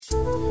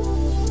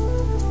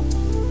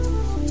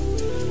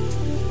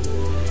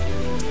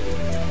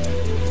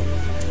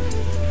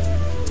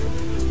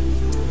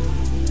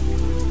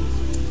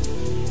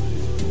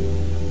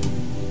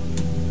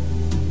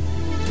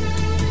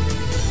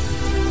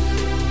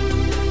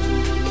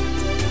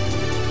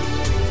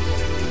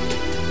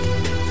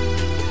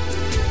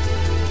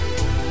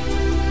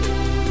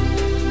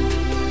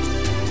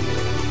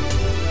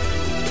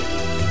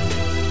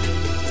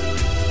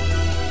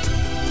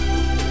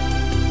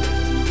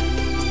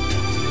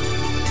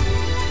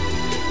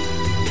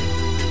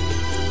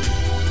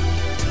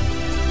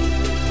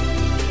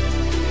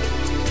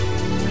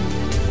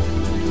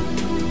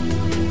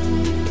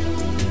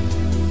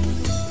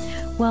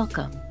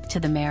to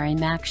the Mary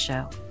Mac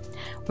Show,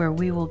 where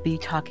we will be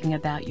talking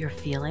about your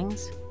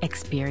feelings,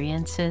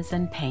 experiences,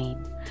 and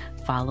pain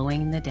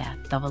following the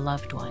death of a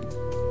loved one.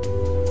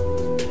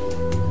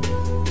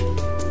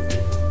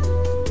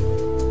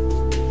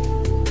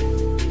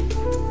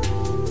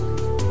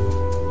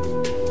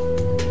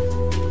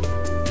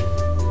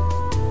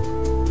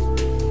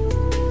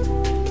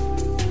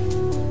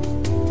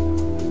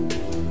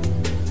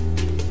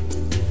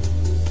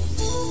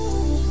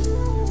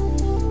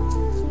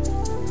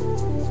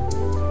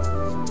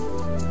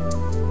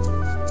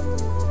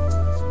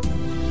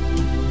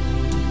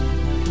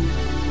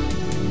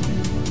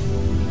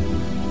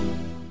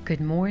 Good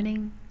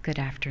morning, good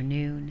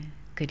afternoon,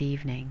 good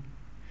evening.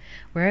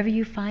 Wherever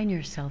you find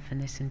yourself in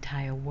this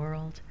entire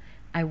world,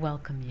 I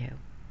welcome you.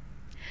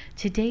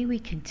 Today we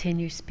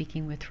continue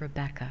speaking with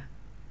Rebecca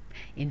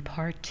in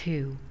part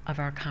 2 of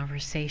our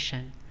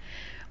conversation,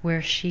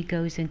 where she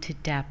goes into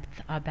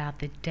depth about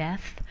the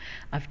death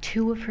of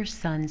 2 of her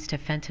sons to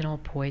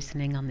fentanyl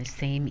poisoning on the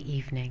same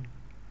evening.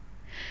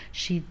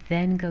 She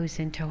then goes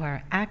into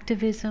her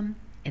activism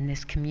in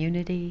this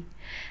community,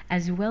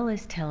 as well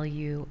as tell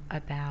you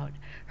about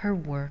her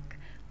work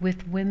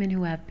with women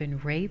who have been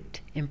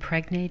raped,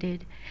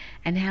 impregnated,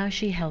 and how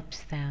she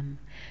helps them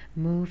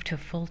move to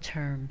full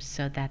term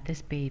so that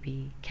this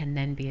baby can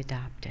then be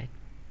adopted.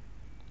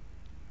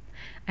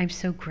 I'm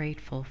so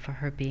grateful for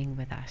her being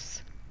with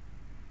us.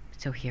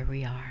 So here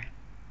we are.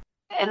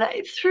 And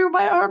I threw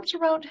my arms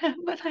around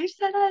him and I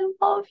said, I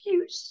love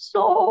you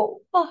so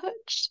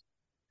much.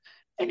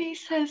 And he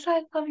says,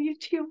 I love you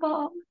too,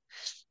 Mom.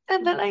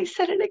 And then I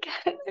said it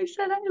again. I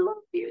said, I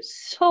love you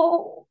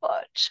so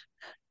much.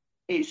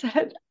 He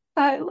said,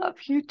 I love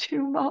you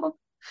too, Mom.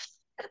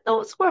 And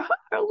those were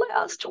our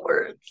last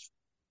words.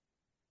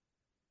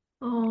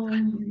 Oh my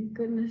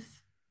goodness.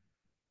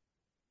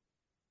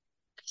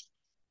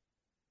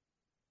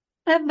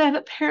 And then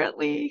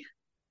apparently,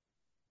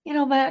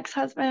 my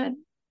ex-husband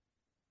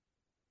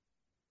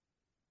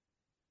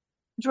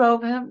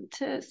drove him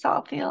to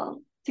Southfield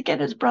to get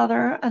his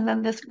brother. And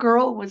then this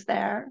girl was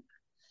there.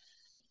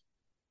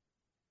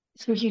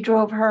 So he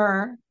drove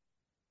her.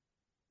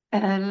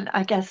 And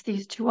I guess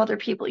these 2 other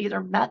people either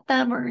met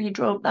them or he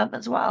drove them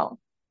as well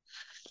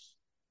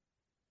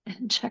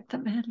and checked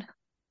them in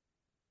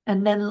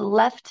and then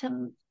left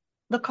him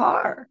the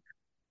car.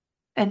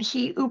 And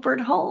he Ubered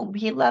home.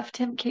 He left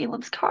him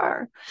Caleb's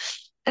car.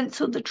 And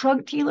so the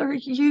drug dealer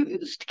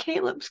used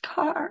Caleb's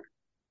car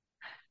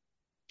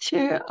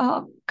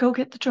to go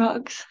get the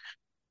drugs.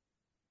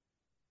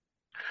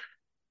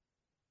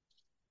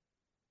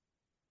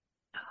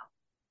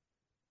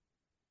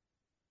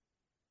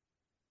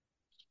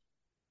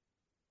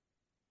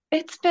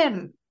 It's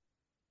been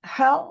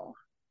hell.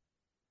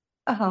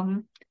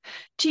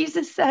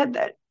 Jesus said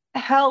that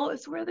hell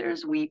is where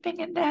there's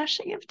weeping and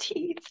gnashing of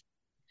teeth.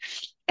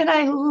 And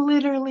I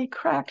literally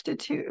cracked a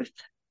tooth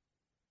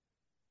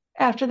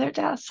after their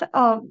deaths.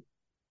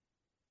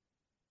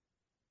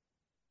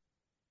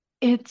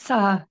 It's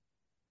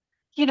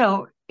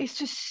it's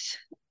just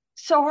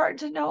so hard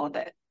to know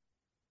that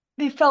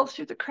they fell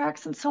through the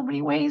cracks in so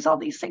many ways, all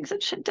these things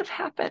that shouldn't have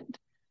happened.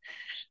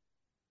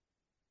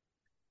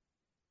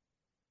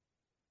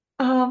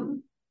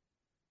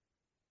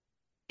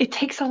 It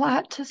takes a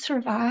lot to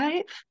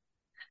survive.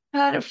 I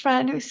had a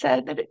friend who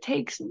said that it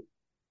takes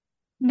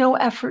no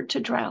effort to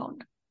drown.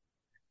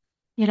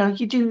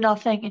 You do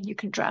nothing and you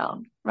can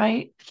drown,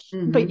 right?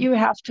 Mm-hmm. But you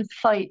have to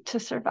fight to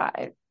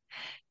survive.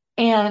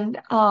 And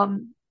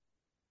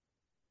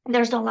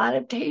there's a lot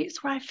of days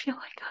where I feel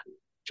like I'm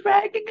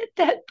dragging a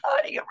dead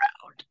body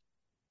around.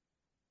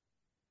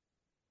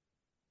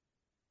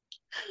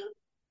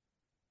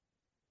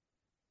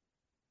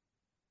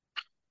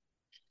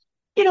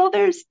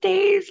 There's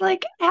days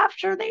like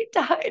after they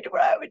died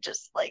where I would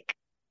just say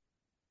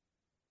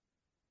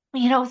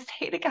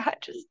to God,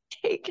 just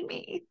take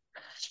me.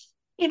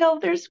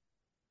 You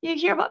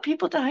hear about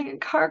people dying in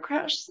car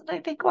crashes and I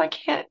think, why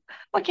can't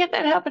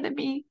that happen to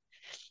me?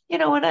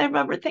 And I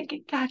remember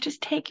thinking, God,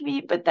 just take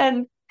me. But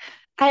then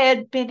I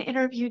had been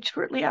interviewed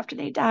shortly after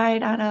they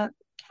died on a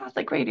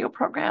Catholic radio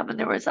program, and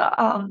there was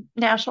a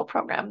national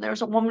program. There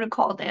was a woman who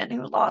called in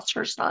who lost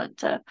her son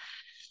to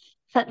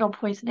fentanyl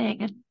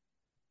poisoning, and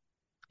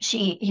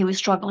he was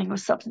struggling with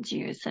substance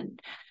use, and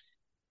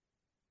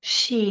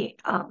she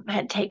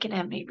had taken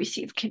him. He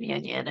received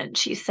communion, and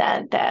she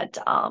said that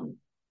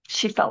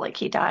she felt like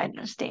he died in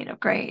a state of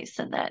grace,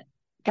 and that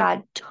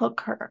God took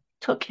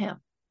him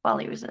while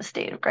he was in a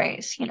state of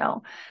grace,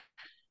 And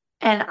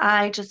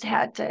I just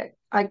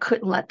I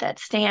couldn't let that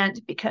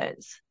stand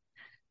because,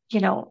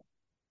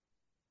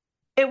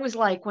 it was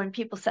like when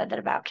people said that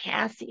about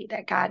Cassie,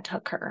 that God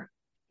took her,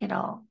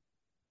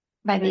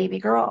 my baby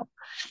girl.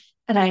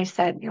 And I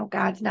said,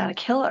 God's not a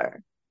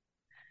killer.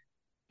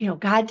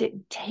 God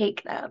didn't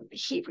take them.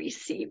 He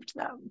received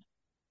them.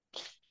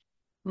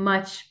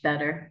 Much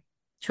better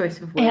choice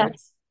of And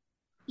words.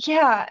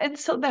 yeah. And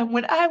so then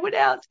when I would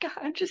ask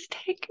God, just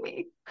take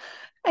me,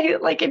 I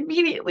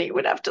immediately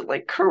would have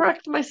to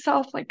correct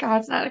myself.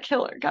 God's not a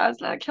killer. God's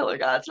not a killer.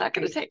 God's not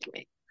going to take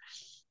me.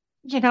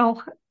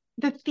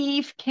 the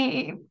thief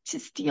came to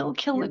steal,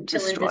 kill, You and kill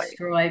and destroy.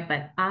 destroy,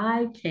 but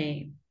I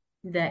came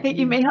that That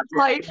you you may have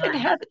life have and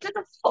life. have it to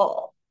the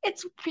full.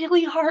 It's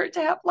really hard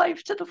to have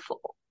life to the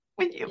full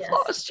when you've Yes,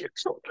 lost your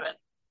children.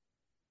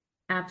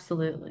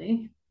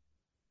 absolutely.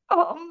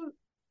 Um,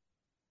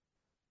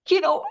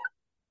 you know,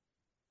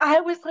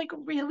 I was like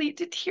really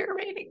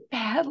deteriorating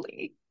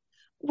badly,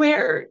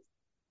 where,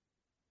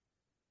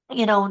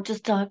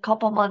 just a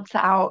couple months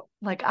out,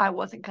 like I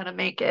wasn't gonna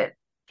make it.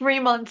 3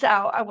 months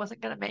out, I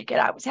wasn't gonna make it.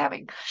 I was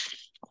having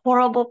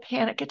horrible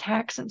panic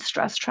attacks and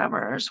stress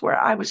tremors where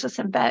I was just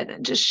in bed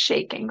and just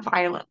shaking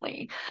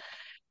violently.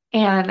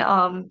 And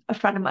a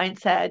friend of mine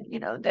said,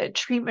 the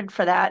treatment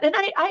for that, and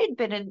I had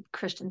been in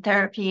Christian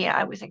therapy,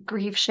 I was in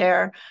grief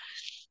share,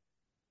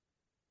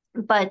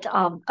 but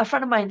a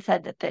friend of mine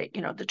said that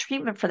the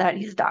treatment for that,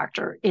 he's a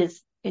doctor,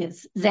 is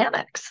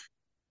Xanax.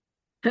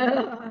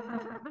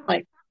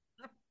 Like,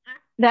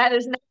 that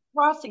is not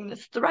crossing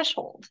this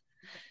threshold.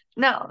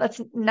 No, that's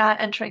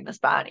not entering this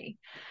body.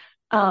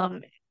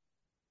 Um,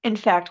 in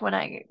fact, when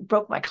I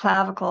broke my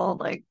clavicle,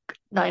 like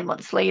 9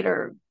 months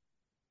later,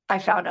 I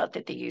found out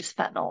that they use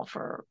fentanyl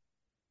for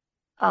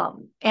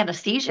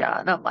anesthesia.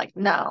 And I'm like,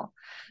 no,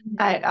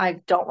 I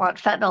don't want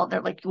fentanyl. And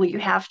they're like, well, you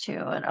have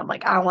to. And I'm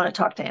like, I want to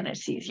talk to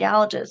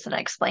anesthesiologists. And I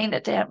explained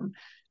it to him.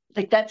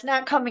 Like, that's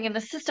not coming in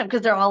the system,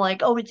 because they're all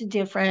like, oh, it's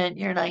different.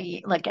 You're not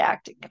like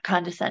acting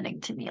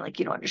condescending to me. Like,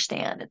 you don't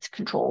understand. It's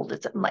controlled.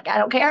 I'm like, I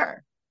don't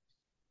care.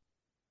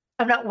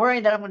 I'm not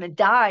worried that I'm going to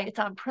die. It's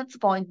on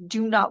principle. I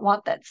do not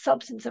want that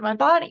substance in my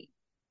body.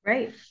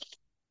 Right.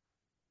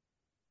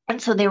 And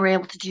so they were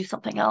able to do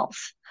something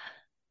else.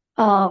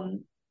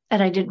 Um,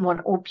 and I didn't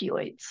want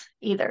opioids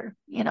either,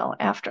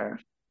 after.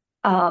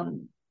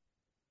 Um,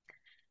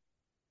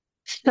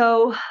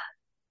 so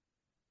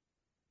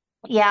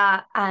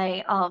yeah,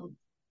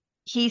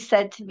 he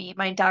said to me,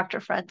 my doctor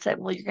friend said,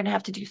 well, you're gonna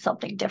have to do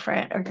something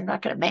different, or you're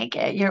not gonna make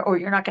it.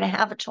 You're not gonna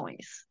have a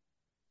choice.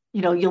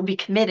 You'll be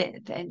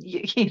committed, and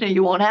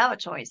you won't have a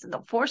choice, and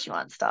they'll force you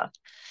on stuff.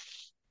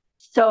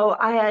 So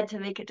I had to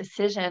make a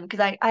decision, because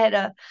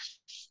I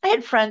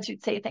had friends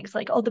who'd say things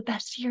like, oh, the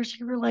best years of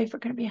your life are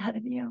gonna be ahead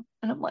of you.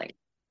 And I'm like,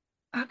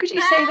 how could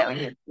you say that when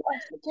you have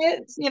lost your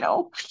kids?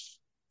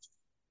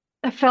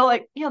 I felt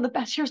like, the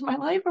best years of my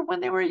life are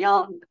when they were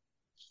young.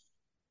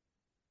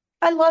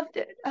 I loved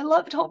it. I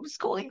loved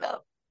homeschooling them.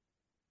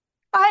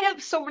 I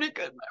have so many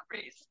good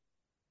memories.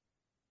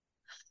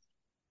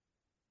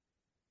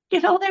 They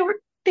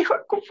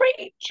were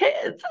great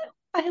kids.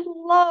 I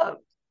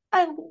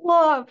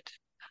loved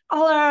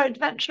all our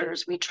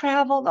adventures. We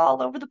traveled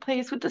all over the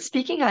place with the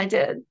speaking I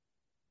did.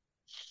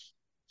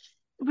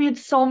 We had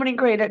so many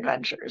great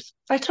adventures.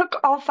 I took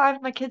all 5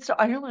 of my kids to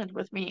Ireland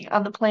with me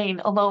on the plane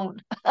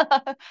alone.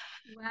 Wow.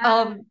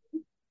 Um,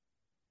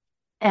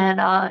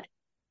 and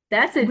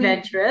That's we,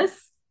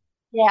 adventurous.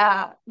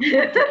 yeah, we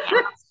went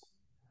to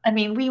I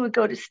mean, we would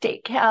go to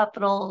state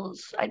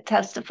capitals. I'd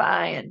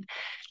testify, and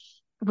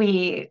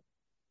we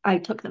I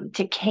took them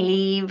to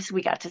caves.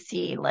 We got to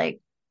see like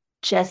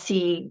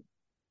Jesse,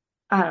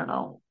 I don't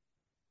know,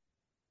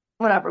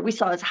 whatever. We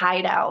saw his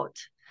hideout.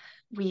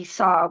 We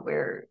saw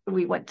where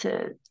we went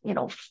to,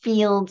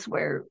 fields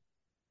where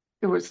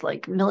there was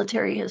like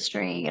military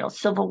history,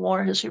 Civil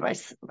War history. My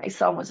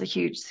son was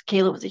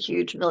Caleb was a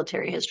huge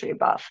military history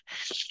buff.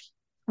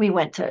 We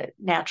went to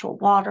natural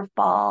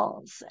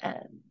waterfalls,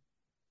 and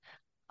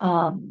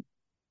um,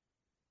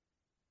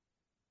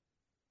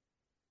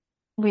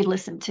 we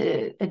listened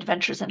to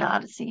Adventures in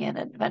Odyssey and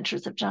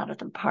Adventures of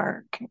Jonathan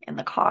Park in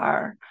the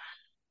car,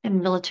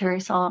 and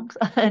military songs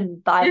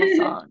and Bible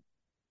songs.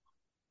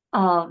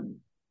 Um,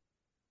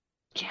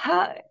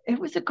 yeah, it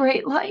was a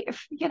great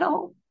life.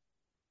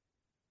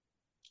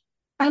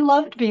 I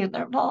loved being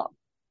their mom.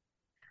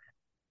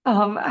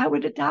 I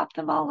would adopt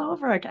them all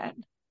over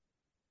again.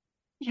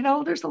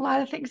 There's a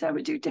lot of things I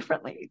would do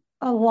differently.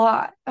 A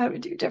lot I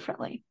would do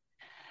differently.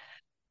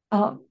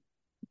 Um,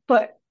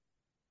 but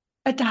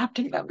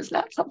adopting them is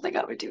not something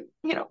I would do.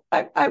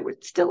 I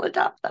would still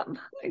adopt them.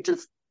 I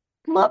just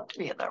loved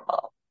being their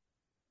mom.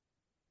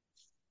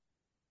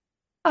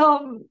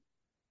 Um,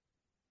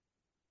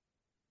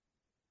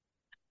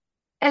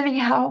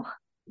 anyhow,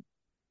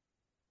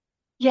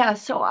 yeah,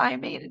 so I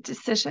made a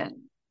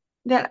decision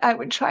that I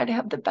would try to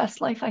have the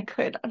best life I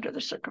could under the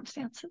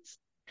circumstances.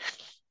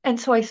 And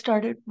so I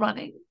started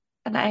running,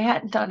 and I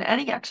hadn't done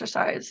any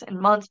exercise in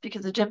months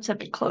because the gyms had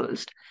been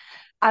closed.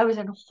 I was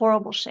in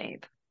horrible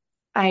shape.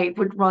 I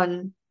would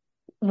run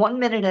 1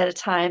 minute at a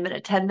time at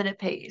a 10-minute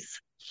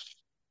pace.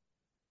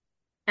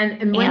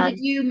 And when did And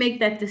you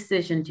make that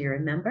decision? Do you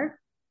remember?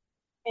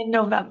 in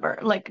November,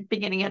 like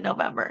beginning of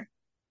November.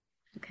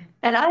 Okay.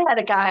 And I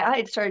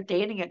had started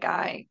dating a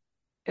guy.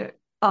 It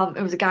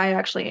was a guy I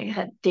actually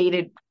had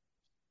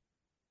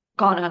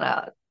gone on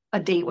a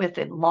date with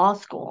in law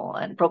school,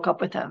 and broke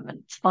up with him. And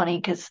it's funny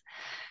because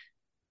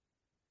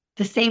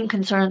the same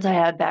concerns I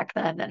had back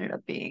then ended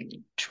up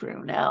being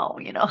true now.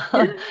 It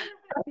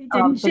didn't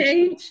But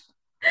change.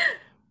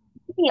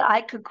 Yeah,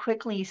 I could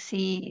quickly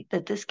see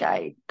that this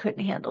guy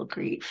couldn't handle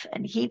grief.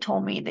 And he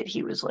told me that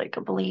he was like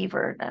a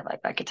believer. And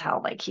I could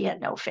tell like he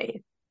had no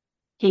faith.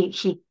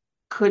 He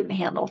couldn't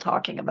handle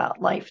talking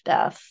about life,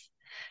 death,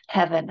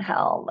 heaven,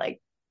 hell,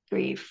 like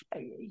grief.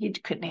 He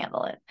couldn't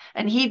handle it.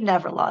 And he'd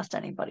never lost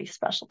anybody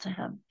special to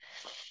him.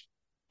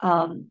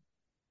 Um,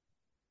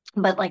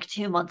 but like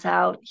 2 months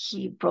out,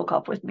 he broke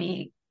up with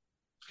me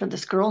for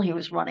this girl he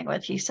was running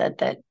with. He said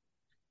that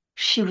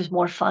she was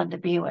more fun to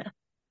be with.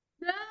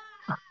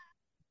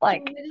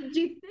 What Like, did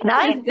you think and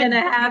I was had going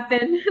been, to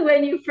happen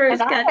when you and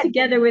first I got had been,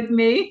 together with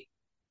me?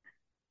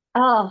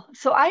 oh,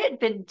 so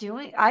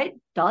I'd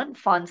done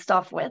fun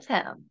stuff with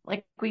him.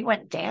 Like we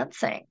went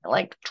dancing,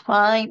 like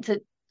trying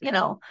to, you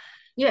know,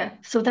 Yeah.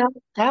 so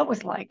that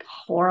was like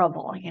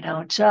horrible,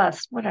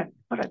 just what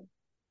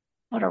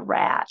a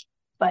rat.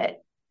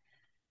 But,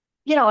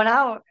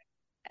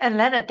 and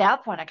then at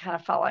that point I kind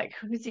of felt like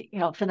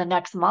for the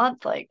next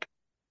month, like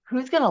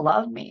who's gonna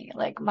love me?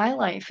 Like my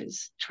life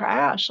is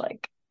trash.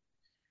 Like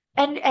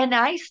and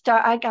I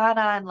got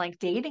on like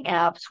dating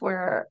apps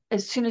where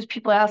as soon as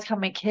people asked how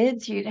many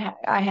kids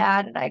I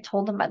had, and I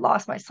told them I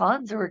lost my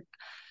sons,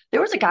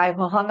 there was a guy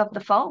who hung up the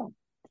phone.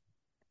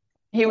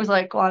 He was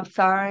like, "Well, I'm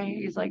sorry."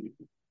 He's like,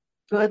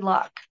 "Good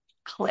luck."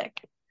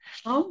 Click.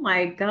 Oh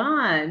my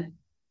God.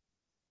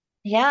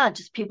 Yeah,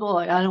 just people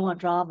like, I don't want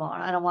drama, or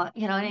I don't want,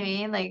 you know what I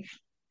mean? Like,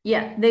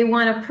 Yeah, they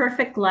want a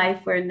perfect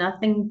life where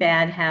nothing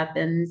bad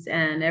happens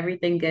and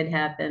everything good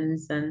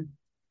happens. And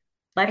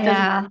life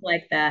doesn't work yeah,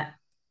 like that.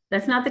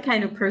 That's not the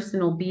kind of person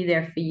who'll be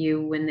there for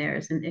you when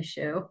there's an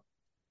issue.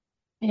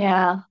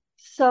 yeah.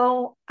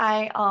 So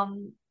I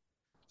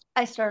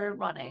started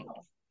running,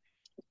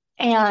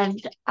 and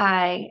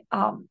I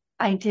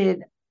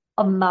did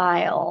a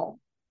mile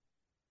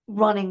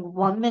running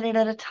 1 minute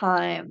at a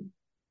time,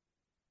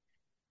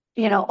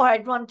 or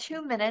I'd run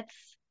 2 minutes.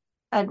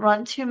 I'd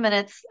run 2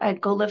 minutes.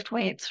 I'd go lift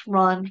weights,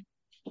 run,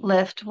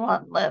 lift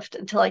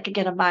until I could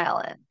get a mile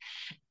in.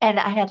 And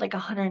I had like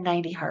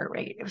 190 heart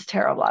rate. It was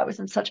terrible. I was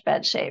in such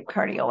bad shape,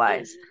 cardio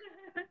wise.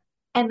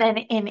 And then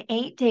in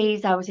 8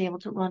 days, I was able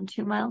to run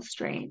 2 miles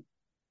straight.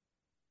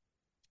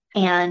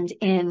 And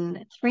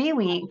in 3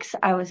 weeks,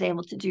 I was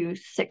able to do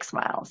 6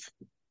 miles.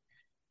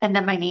 And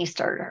then my knee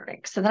started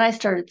hurting. So then I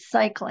started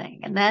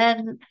cycling. And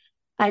then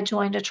I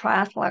joined a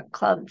triathlon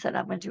club and said,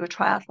 I'm going to do a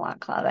triathlon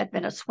club. I'd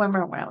been a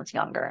swimmer when I was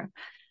younger,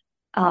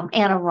 and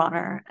a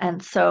runner.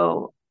 And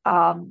so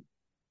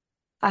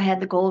I had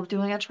the goal of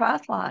doing a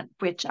triathlon,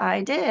 which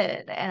I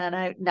did.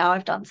 And now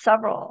I've done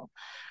several.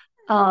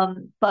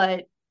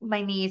 But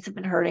my knees have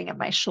been hurting and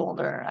my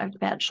shoulder. I have a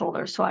bad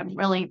shoulder. So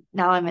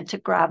now I'm into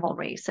gravel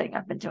racing.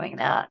 I've been doing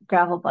that,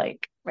 gravel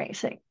bike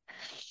racing.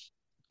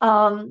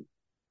 Um,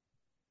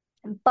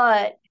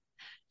 but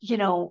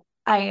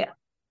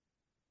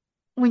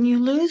when you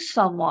lose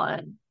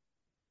someone,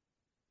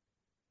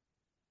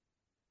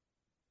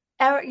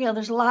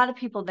 there's a lot of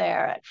people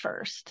there at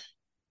first.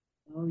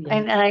 Oh,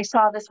 And yes. I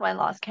saw this when I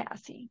lost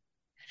Cassie.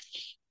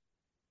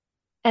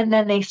 And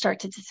then they start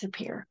to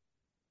disappear.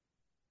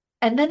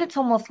 And then it's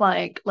almost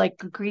like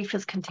grief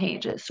is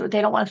contagious, or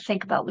they don't want to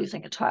think about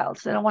losing a child,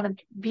 so they don't want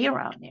to be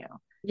around you.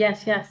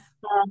 Yes, yes.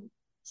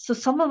 So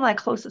some of my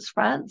closest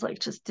friends like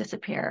just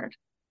disappeared.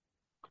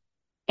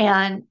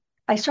 And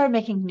I started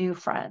making new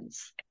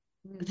friends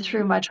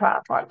through Mhm. my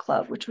triathlon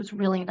club, which was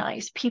really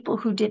nice. People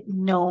who didn't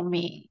know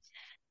me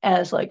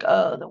as like,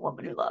 oh, the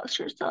woman who lost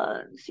her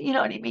sons, you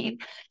know what I mean?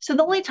 So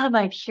the only time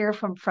I'd hear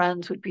from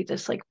friends would be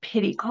this like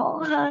pity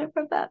call. Hi,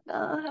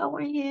 Rebecca, how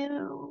are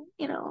you?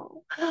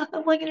 I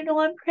want you to know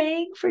I'm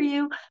praying for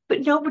you.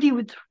 But nobody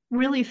would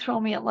really throw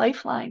me a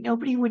lifeline.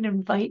 Nobody would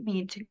invite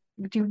me to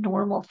do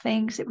normal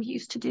things that we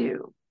used to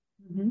do,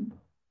 Mhm.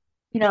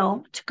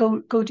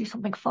 to go do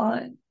something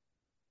fun.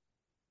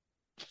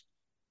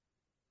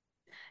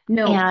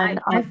 No, And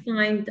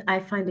I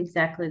find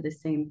exactly the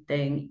same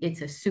thing.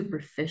 It's a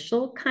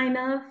superficial kind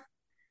of.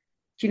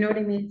 Do you know what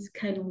I mean? It's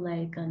kind of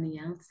like on the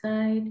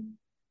outside.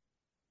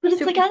 but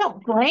it's like Super, I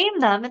don't blame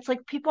them. It's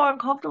like people are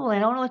uncomfortable. They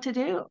don't know what to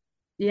do,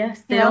 yes,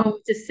 you they don't know? know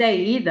what to say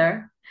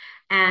either.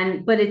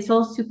 And but it's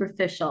all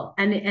superficial.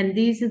 And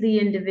these are the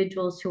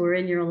individuals who are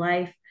in your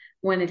life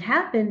when it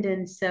happened.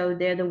 And so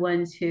they're the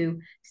ones who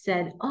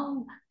said,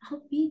 "Oh,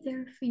 I'll be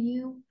there for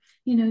you.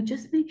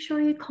 Just make sure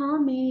you call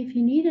me. If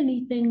you need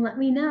anything, let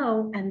me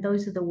know." And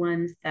those are the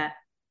ones that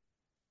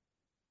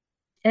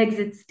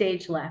exit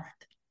stage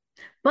left.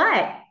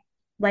 But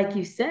like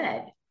you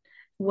said,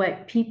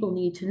 what people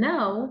need to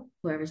know,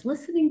 whoever's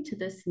listening to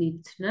this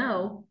needs to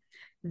know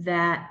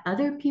that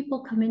other people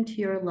come into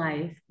your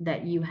life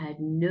that you had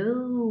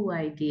no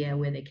idea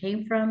where they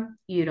came from.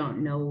 You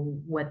don't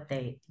know what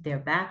their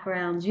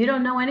backgrounds, you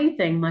don't know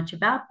anything much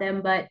about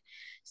them, but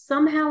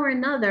somehow or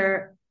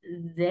another,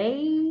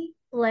 they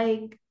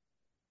like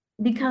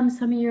become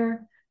some of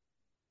your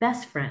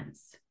best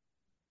friends,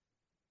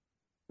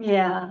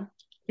 Yeah.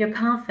 your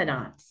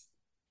confidants,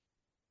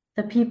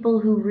 the people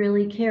who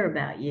really care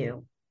about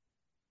you.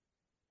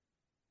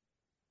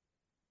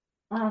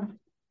 Um,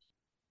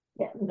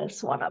 Getting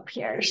this one up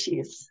here.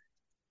 She's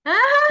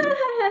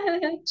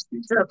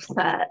She's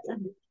upset.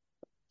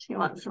 She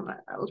wants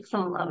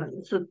some love.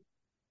 So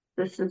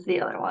this is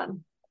the other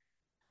one,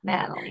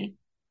 Natalie.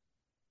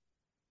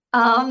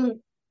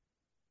 Um,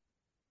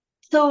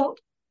 so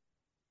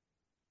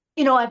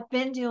I've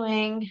been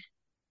doing.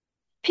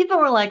 People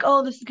were like,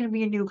 "Oh, this is going to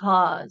be a new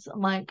cause."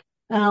 I'm like,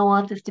 I don't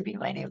want this to be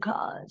my new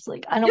cause.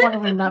 Like, I don't want to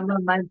remember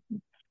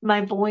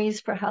my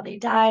boys for how they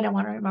died. I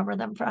want to remember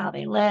them for how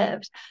they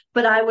lived.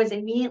 But I was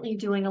immediately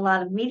doing a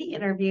lot of media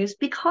interviews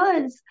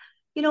because,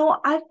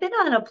 I've been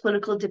on a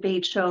political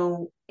debate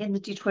show in the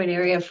Detroit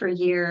area for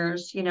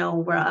years,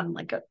 where I'm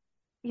like a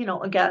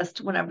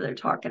guest whenever they're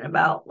talking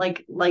about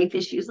like life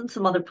issues and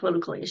some other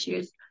political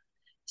issues.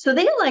 So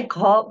they like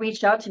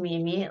reached out to me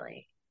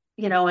immediately,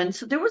 and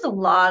so there was a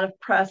lot of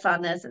press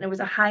on this, and it was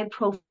a high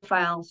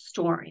profile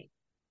story.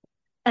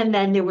 And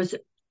then there was,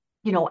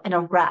 an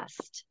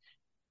arrest.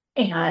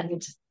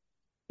 And,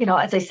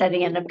 as I said,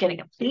 he ended up getting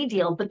a plea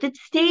deal, but it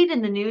stayed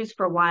in the news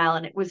for a while.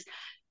 And it was,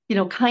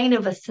 kind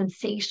of a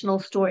sensational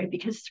story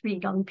because 3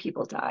 young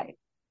people died.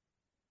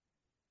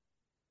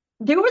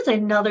 There was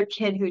another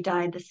kid who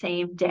died the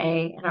same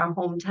day in our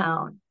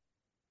hometown,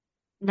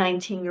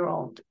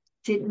 19-year-old,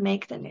 didn't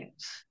make the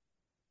news.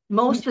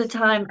 Most of the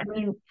time, I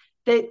mean,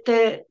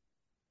 the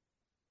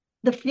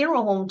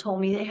funeral home told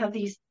me they have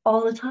these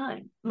all the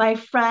time. My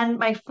friend,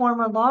 my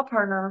former law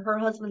partner, her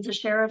husband's a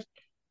sheriff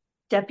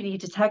deputy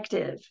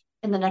detective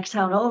in the next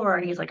town over,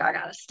 and he's like, I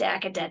got a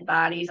stack of dead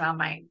bodies on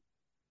my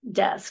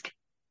desk.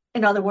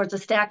 In other words, a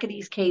stack of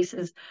these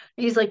cases.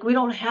 He's like, we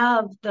don't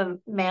have the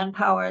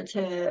manpower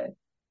to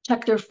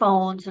check their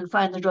phones and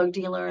find the drug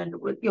dealer and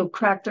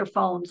crack their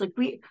phones.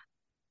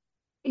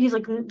 He's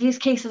like, these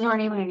cases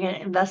aren't even going to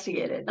get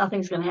investigated.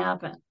 Nothing's going to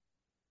happen.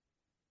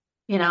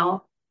 You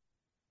know,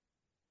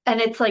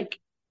 and it's like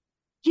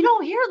you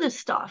don't hear this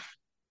stuff.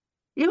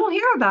 You don't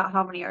hear about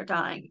how many are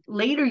dying.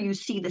 Later, you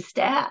see the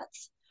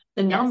stats,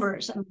 the Yes.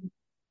 numbers.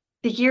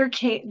 The year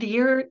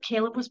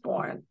Caleb was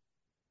born,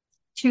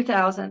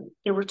 2000,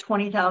 there were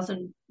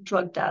 20,000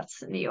 drug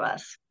deaths in the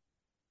U.S.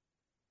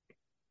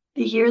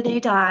 The year they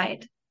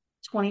died,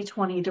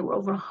 2020, there were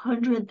over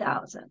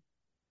 100,000.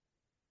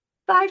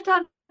 5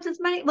 times as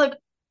many. Look,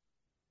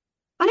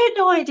 I had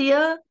no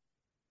idea.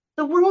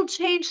 The world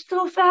changed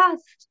so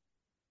fast,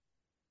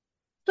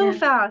 so Yes.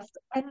 fast.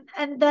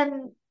 And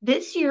then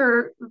this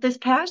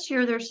past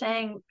year,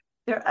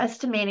 they're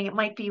estimating it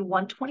might be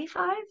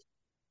 125.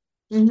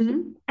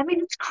 Mm-hmm. I mean,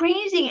 it's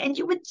crazy. And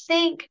you would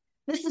think,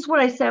 this is what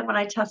I said when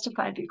I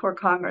testified before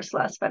Congress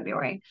last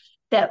February,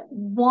 that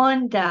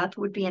one death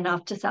would be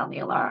enough to sound the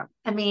alarm.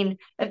 I mean,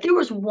 if there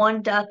was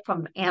one death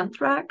from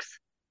anthrax,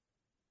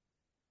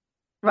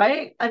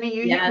 right? I mean,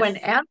 when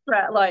Yes.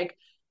 anthrax, like,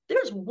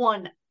 there's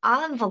one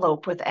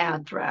envelope with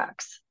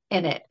anthrax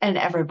in it, and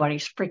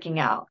everybody's freaking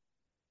out.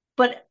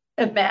 But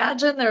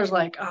imagine there's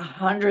like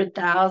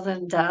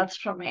 100,000 deaths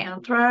from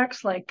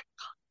anthrax. Like,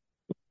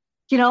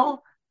 you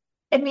know,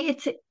 I mean,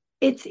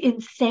 it's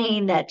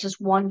insane that just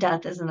one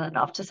death isn't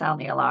enough to sound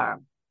the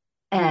alarm.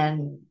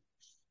 And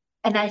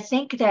and I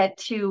think that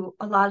to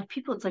a lot of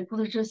people, it's like,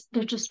 well,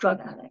 they're just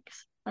drug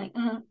addicts. Like,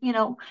 And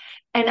Yep.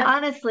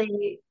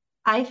 honestly,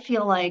 I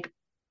feel like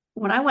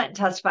when I went and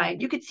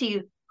testified, you could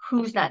see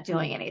who's not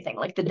doing anything.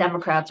 Like the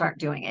Democrats aren't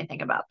doing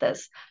anything about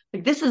this.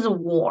 Like this is a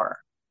war.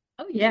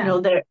 Oh, yeah.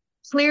 They're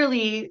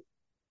clearly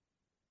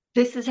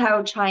this is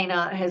how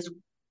China has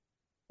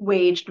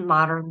waged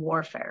modern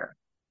warfare.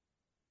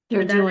 They're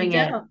Without a doing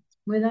it doubt.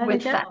 Without a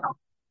with doubt. fentanyl.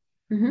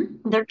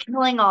 Mm-hmm. They're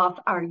killing off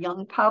our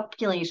young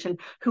population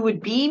who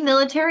would be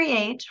military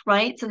age,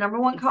 right? It's the number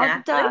one cause of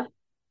Exactly. death,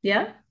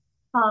 Yeah.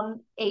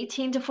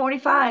 18 to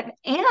 45.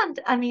 And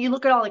I mean, you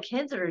look at all the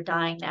kids that are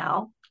dying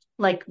now,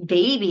 like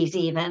babies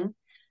even.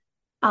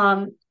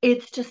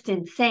 It's just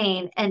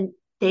insane. And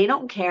they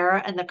don't care,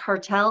 and the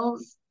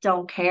cartels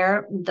don't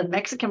care. The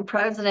Mexican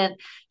president,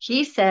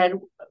 he said,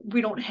 we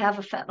don't have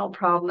a fentanyl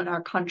problem in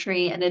our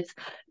country. And it's,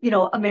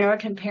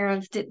 American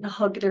parents didn't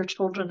hug their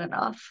children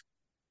enough.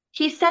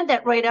 He said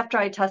that right after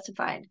I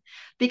testified,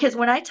 because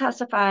when I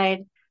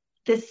testified,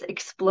 this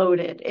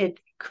exploded. It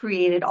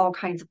created all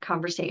kinds of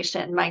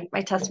conversation. My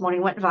testimony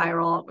went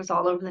viral. It was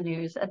all over the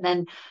news. And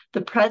then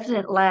the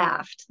president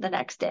laughed the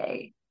next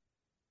day.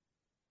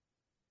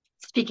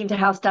 Speaking to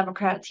House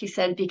Democrats,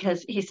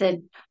 because he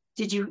said,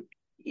 did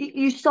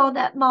you saw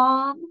that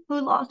mom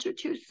who lost her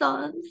 2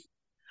 sons?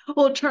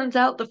 Well, it turns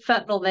out the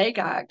fentanyl they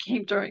got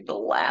came during the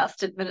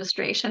last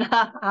administration.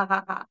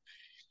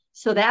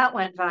 So that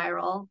went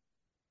viral.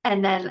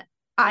 And then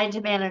I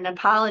demanded an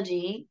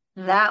apology.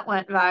 That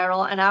went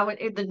viral.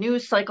 And the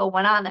news cycle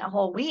went on that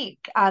whole week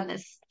on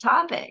this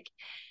topic.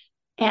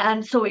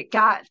 And so it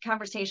got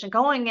conversation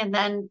going. And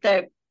then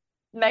the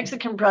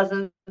Mexican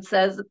president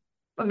says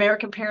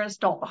American parents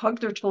don't hug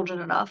their children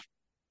enough,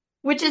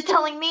 which is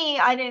telling me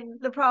I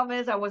didn't. The problem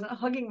is I wasn't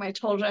hugging my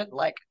children.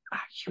 Like, are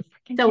you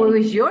freaking So it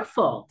kidding was me? your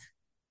fault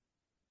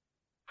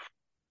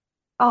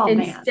Oh man.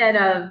 instead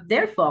of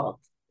their fault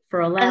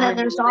for And then allowing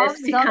there's all all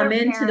this these to come other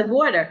into the parents,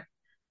 border.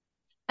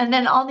 and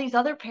then all these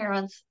other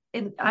parents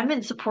I'm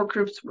in support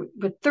groups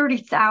with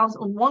 30,000.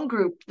 One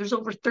group, there's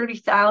over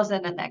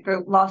 30,000 in that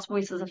group, Lost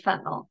Voices of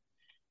Fentanyl.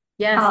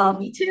 Yes,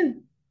 me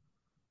too.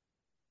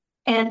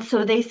 And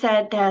so they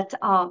said that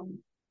all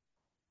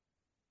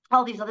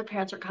these other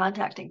parents are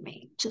contacting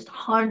me, just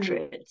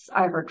hundreds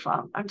I heard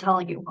from. I'm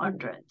telling you,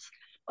 hundreds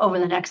over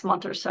the next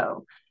month or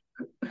so,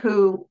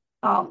 who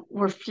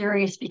were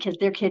furious because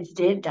their kids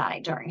did die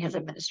during his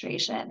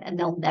administration, and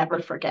they'll never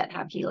forget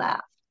how he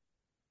laughed.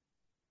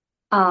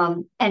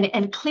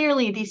 And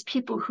clearly, these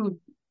people who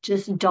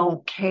just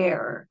don't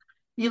care.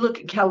 You look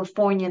at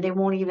California; they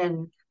won't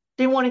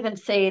even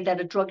say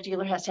that a drug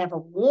dealer has to have a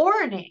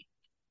warning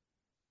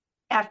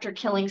after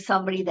killing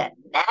somebody, that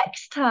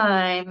next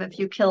time if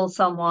you kill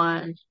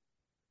someone,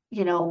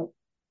 you know,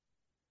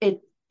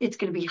 it's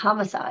going to be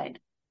homicide.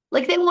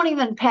 Like they won't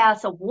even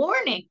pass a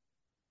warning,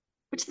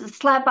 which is a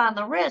slap on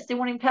the wrist. They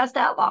won't even pass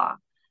that law.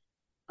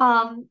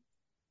 Um,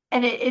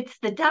 and it's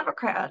the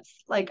Democrats,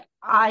 like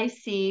I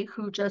see,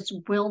 who just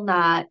will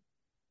not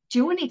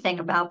do anything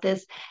about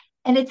this.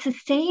 And it's the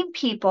same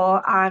people,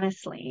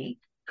 honestly,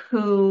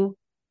 who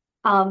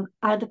are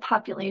the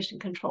population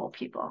control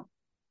people.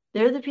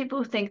 They're the people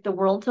who think the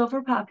world's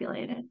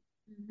overpopulated.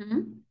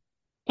 Mm-hmm.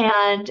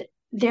 And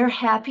they're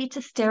happy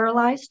to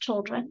sterilize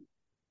children,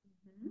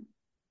 Mm-hmm.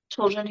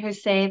 children who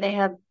say they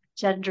have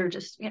gender,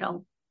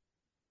 Disorder,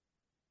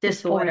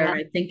 dysphoria.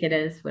 I think it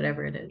is,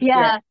 whatever it is. Yeah.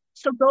 Yeah.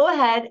 So go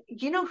ahead.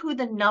 You know who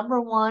the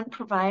number one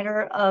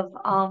provider of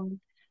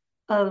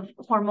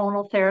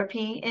hormonal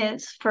therapy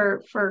is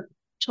for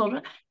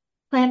children?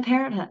 Planned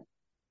Parenthood.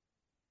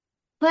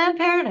 Planned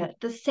Parenthood.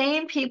 The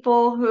same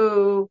people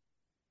who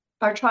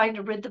are trying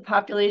to rid the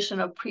population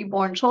of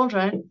preborn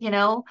children,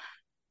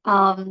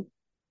 Um,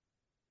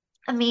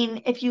 I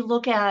mean, if you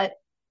look at,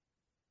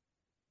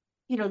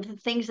 the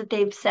things that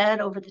they've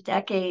said over the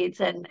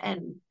decades,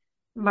 and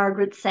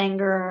Margaret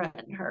Sanger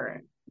and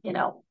her, you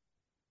know,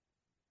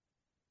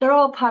 they're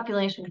all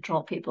population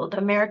control people. The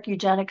American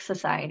Eugenics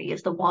Society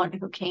is the one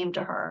who came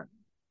to her,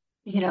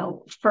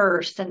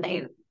 first, and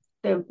they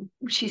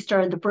she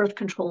started the Birth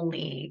Control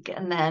League,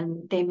 and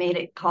then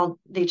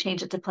they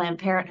changed it to Planned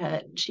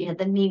Parenthood. She had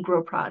the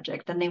Negro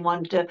Project, and they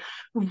wanted to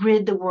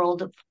rid the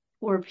world of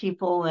poor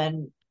people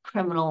and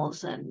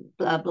criminals and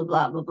blah blah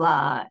blah blah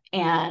blah.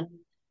 And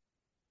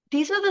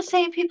these are the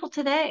same people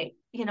today.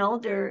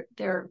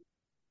 They're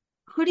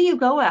who do you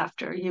go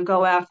after? You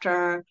go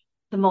after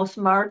the most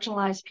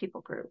marginalized people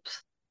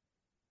groups.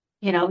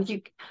 You know,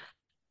 you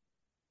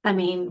I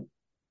mean,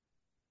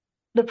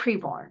 the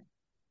preborn,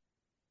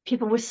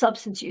 people with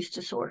substance use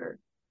disorder,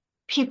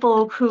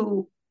 people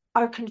who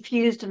are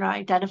confused and are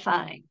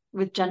identifying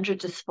with gender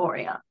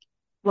dysphoria.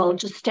 Well,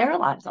 just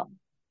sterilize them,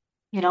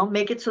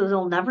 make it so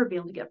they'll never be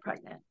able to get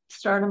pregnant,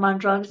 start them on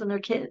drugs and their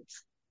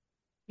kids,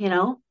 you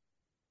know,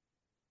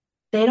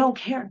 they don't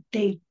care.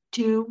 They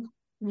do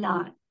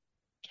not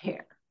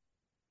care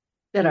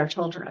that our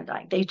children are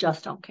dying. They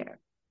just don't care.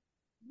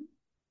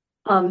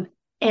 Um,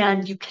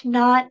 and you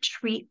cannot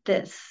treat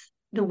this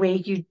the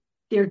way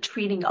they're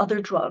treating other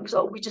drugs.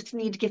 Oh, we just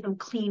need to give them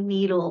clean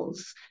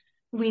needles.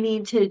 We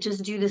need to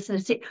just do this in a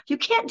state. You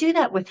can't do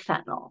that with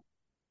fentanyl.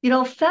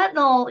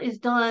 Fentanyl is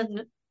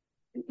done,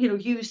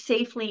 used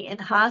safely in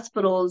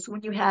hospitals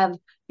when you have,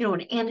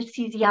 an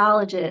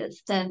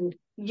anesthesiologist, and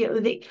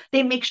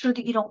they make sure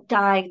that you don't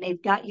die, and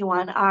they've got you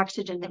on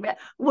oxygen.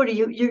 What are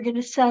you're going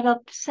to set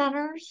up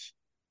centers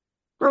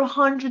for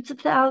hundreds of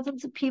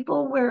thousands of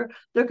people where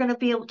they're going to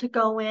be able to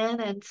go in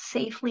and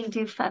safely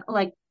do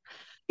like,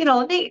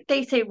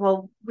 they say,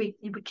 well, we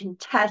can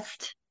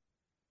test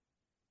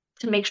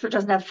to make sure it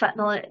doesn't have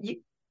fentanyl in it.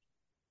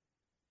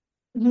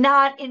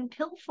 Not in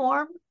pill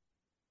form.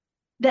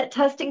 That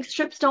testing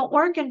strips don't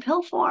work in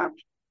pill form.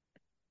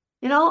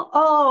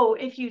 Oh,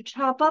 if you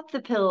chop up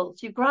the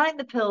pills, you grind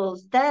the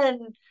pills, then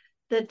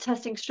the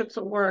testing strips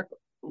will work.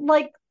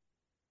 Like,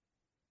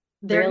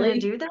 they're going to Really?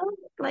 do that?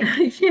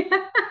 Like, Yeah.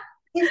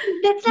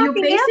 that's not You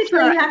the basically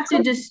answer. have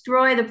to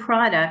destroy the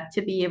product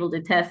to be able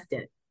to test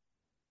it.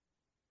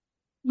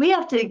 We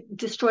have to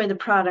destroy the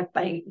product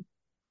by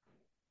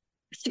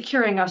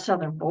securing our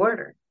southern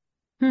border,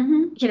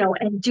 Mm-hmm.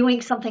 and doing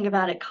something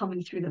about it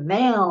coming through the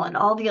mail and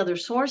all the other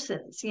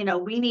sources.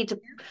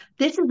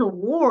 This is a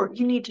war.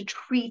 You need to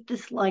treat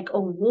this like a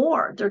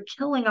war. They're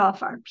killing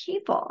off our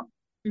people,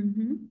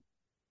 Mm-hmm.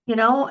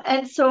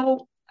 and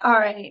so, all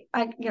right,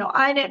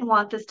 I didn't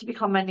want this to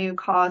become my new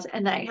cause.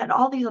 And I had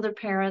all these other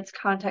parents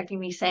contacting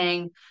me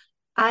saying,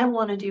 I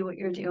want to do what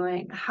you're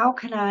doing. How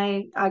can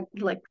I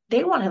like,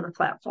 they want to have a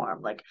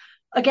platform. Like,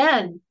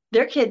 again,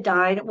 their kid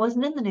died. It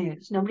wasn't in the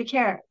news. Nobody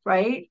cared,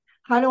 right?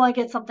 How do I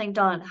get something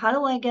done? How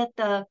do I get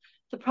the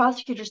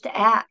prosecutors to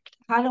act?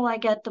 How do I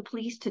get the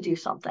police to do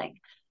something?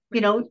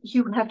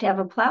 You have to have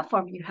a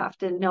platform. You have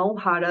to know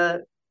how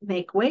to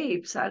make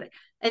waves.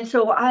 And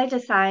so I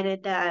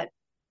decided that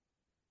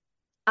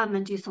I'm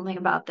going to do something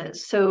about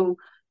this. So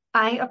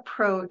I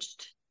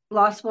approached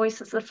Lost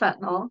Voices of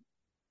Fentanyl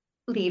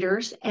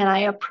leaders, and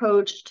I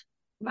approached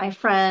my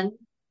friend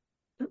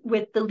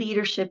with the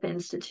Leadership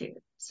Institute.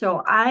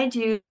 So I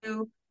do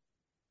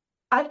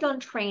I've done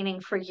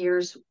training for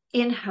years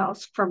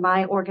in-house for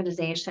my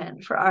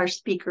organization, for our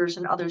speakers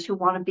and others who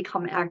want to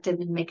become active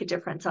and make a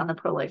difference on the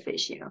pro-life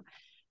issue.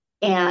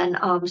 And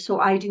so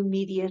I do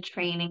media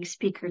training,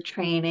 speaker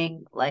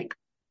training, like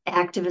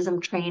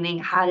activism training,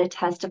 how to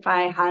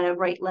testify, how to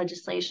write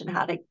legislation,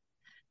 how to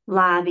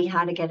lobby,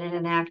 how to get it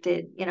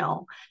enacted, you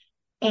know.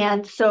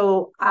 And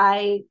so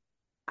I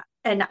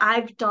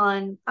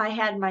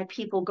had my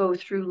people go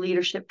through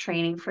leadership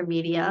training for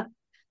media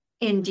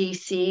in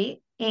DC,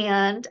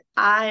 and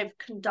I've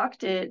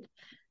conducted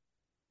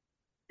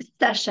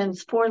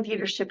sessions for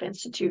Leadership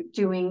Institute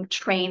doing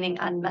training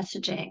on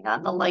messaging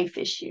on the life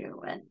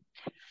issue. And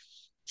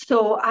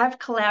so I've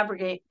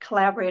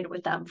collaborated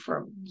with them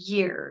for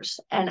years.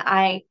 And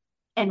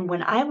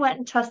when I went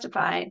and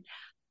testified,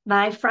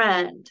 my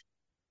friend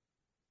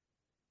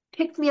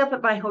picked me up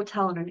at my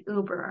hotel in an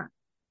Uber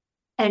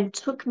and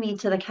took me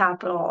to the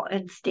Capitol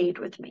and stayed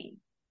with me,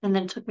 and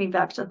then took me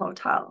back to the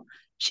hotel.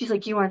 She's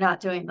like, "You are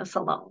not doing this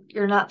alone.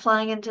 You're not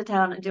flying into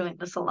town and doing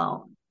this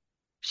alone."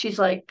 She's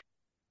like,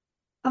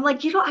 I'm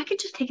like, I could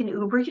just take an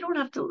Uber. You don't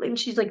have to. And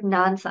she's like,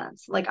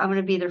 "Nonsense. Like, I'm going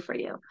to be there for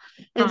you."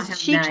 Oh, And how nice.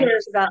 she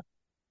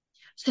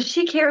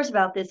cares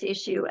about this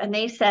issue. And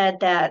they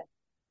said that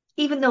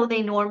even though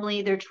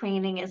their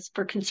training is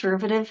for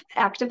conservative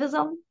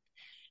activism,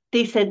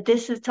 they said,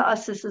 this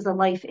is a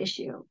life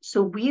issue.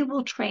 So we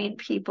will train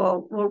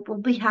people. We'll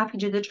be happy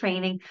to do the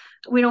training.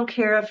 We don't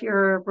care if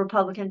you're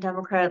Republican,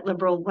 Democrat,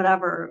 liberal,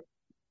 whatever.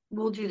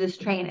 We'll do this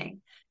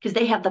training because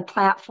they have the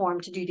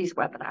platform to do these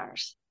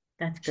webinars.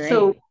 That's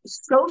great.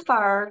 So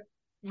far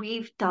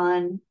we've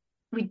done,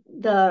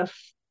 the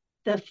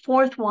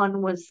fourth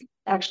one was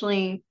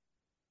actually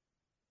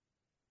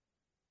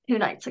 2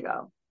 nights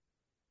ago.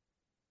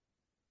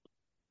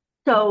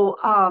 So,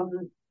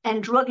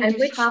 and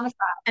drug-induced homicide.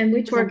 And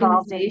which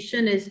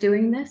organization is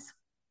doing this?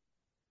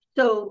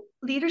 So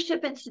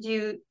Leadership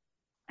Institute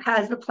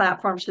has the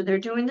platform. So they're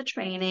doing the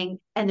training,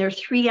 and they're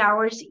 3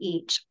 hours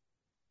each.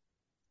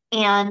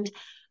 And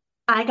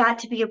I got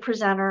to be a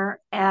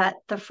presenter at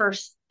the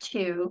first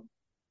 2.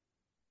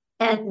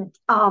 And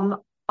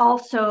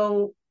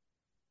also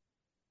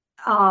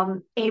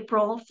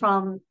April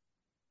from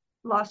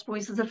Lost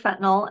Voices of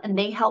Fentanyl, and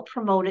they helped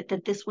promote it,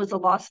 that this was a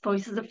Lost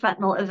Voices of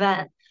Fentanyl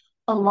event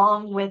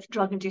along with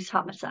drug-induced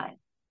homicide.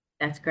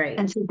 That's great.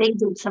 And so they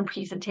did some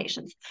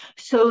presentations.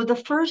 So the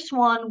first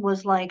one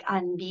was like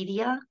on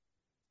media,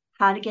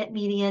 how to get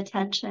media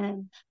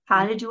attention,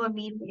 how to do a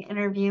media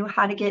interview,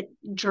 how to get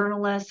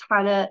journalists,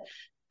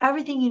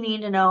 everything you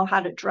need to know,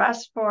 how to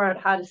dress for it,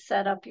 how to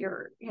set up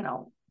your,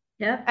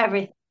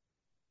 everything,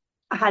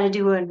 how to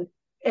do it,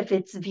 if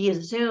it's via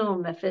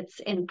Zoom, if it's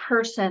in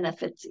person,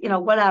 if it's,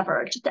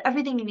 whatever, just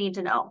everything you need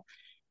to know.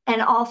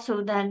 And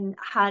also then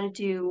how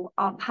to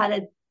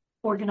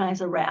organize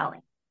a rally,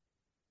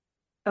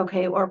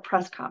 okay, or a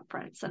press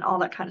conference and all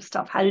that kind of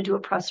stuff, how to do a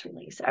press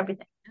release,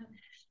 everything.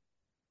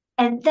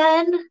 And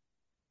then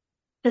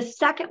the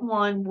second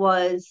one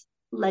was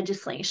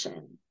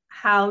legislation,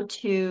 how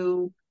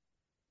to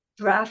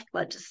draft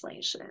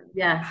legislation.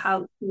 Yes.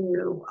 How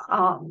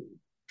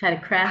to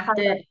craft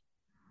it.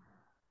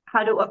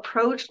 How to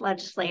approach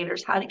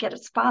legislators, how to get a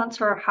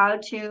sponsor, how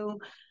to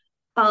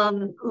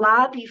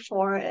lobby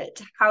for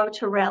it, how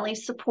to rally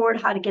support,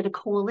 how to get a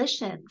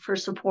coalition for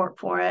support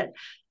for it,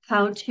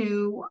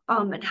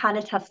 and how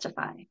to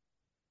testify.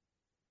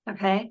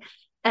 Okay.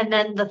 And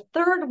then the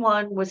third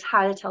one was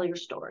how to tell your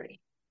story.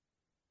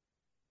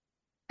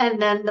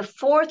 And then the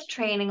fourth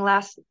training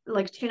last,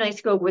 like 2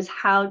 nights ago, was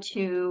how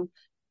to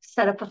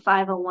set up a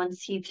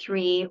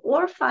 501c3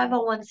 or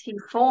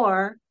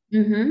 501c4.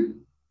 Mm-hmm.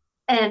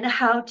 And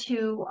how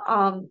to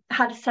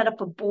set up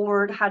a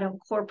board, how to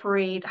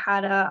incorporate,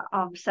 how to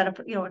set up,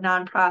 a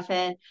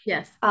nonprofit.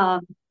 Yes.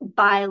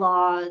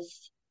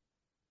 Bylaws,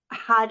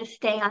 how to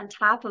stay on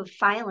top of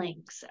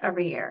filings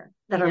every year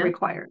that are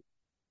required.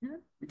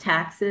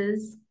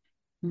 Taxes.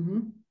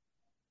 Mm-hmm.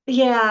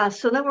 Yeah.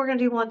 So then we're going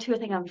to do one, too, I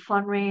think, on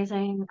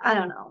fundraising. I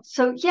don't know.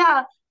 So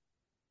yeah,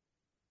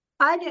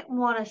 I didn't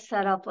want to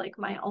set up like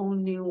my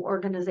own new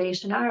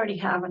organization. I already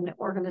have an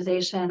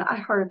organization. I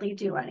hardly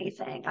do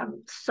anything.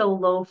 I'm so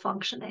low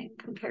functioning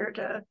compared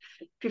to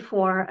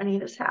before any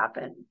of this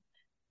happened.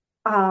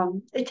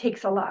 It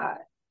takes a lot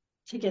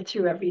to get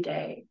through every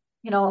day.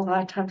 A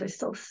lot of times I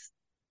still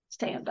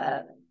stay in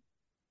bed.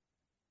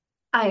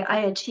 I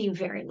achieve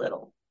very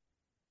little.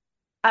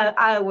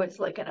 I was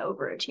like an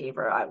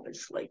overachiever. I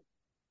was like,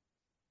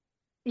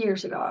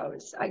 years ago,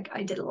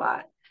 I did a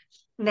lot.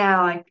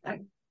 Now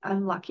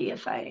I'm lucky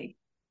if I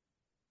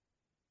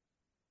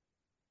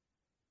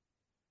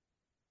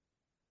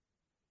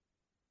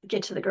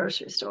get to the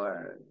grocery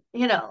store,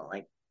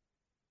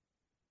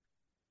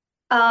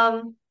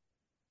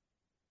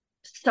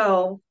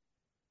 so,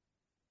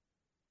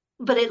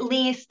 but at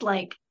least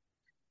like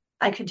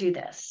I could do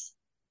this,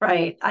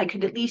 right? I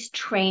could at least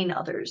train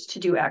others to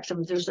do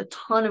activism. There's a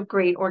ton of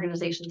great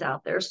organizations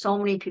out there. So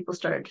many people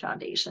started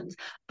foundations,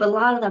 but a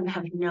lot of them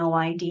have no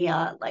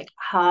idea like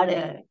how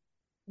to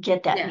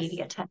get that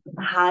media attention,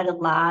 how to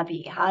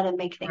lobby, how to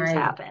make things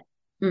happen.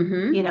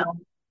 Mm-hmm.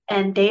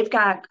 And they've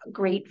got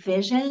great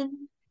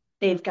vision.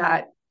 They've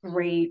got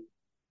great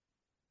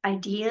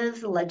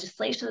ideas,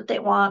 legislation that they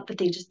want, but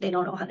they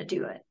don't know how to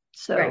do it. Right.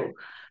 So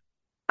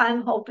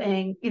I'm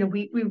hoping,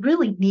 we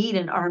really need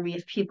an army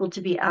of people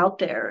to be out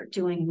there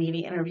doing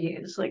media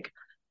interviews. Like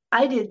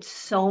I did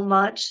so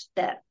much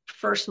that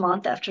first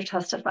month after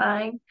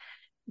testifying,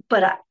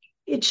 but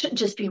it shouldn't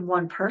just be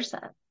one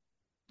person.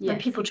 When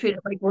Yes. people treat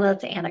it like, well,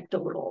 that's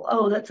anecdotal.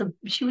 Oh,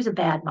 she was a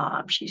bad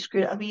mom. She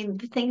screwed. I mean,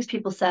 the things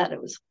people said,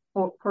 it was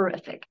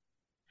horrific.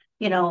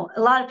 A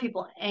lot of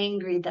people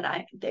angry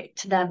that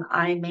to them,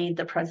 I made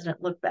the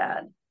president look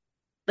bad.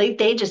 Like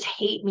they just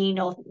hate me,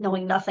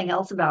 knowing nothing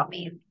else about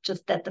me,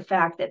 just that the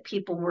fact that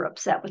people were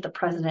upset with the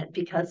president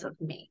because of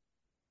me.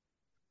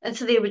 And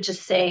so they would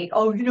just say,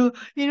 oh, you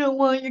don't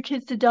want your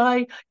kids to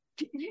die.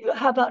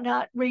 How about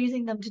not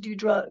raising them to do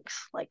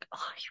drugs? Like, oh,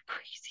 are you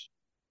crazy?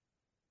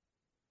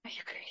 Are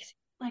you crazy?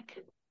 Like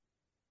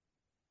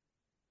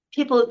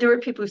there were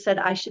people who said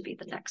I should be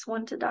the next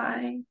one to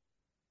die.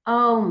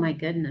 Oh my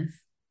goodness.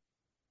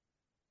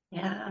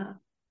 Yeah.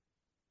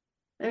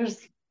 There's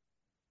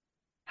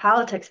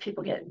politics,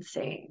 people get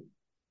insane.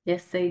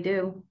 Yes, they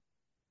do.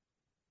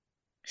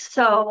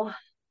 So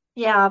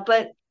yeah,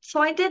 but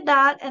so I did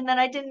that and then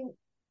I didn't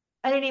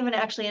even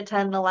actually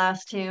attend the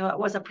last two. I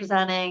wasn't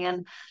presenting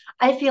and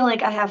I feel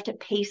like I have to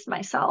pace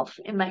myself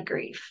in my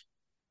grief.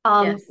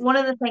 Yes. One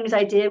of the things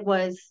I did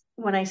was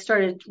when I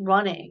started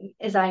running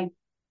is I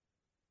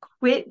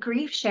quit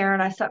grief share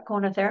and I stopped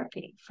going to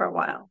therapy for a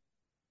while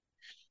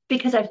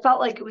because I felt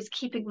like it was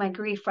keeping my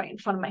grief right in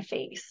front of my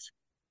face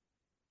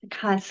to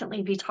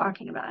constantly be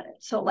talking about it.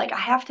 So like I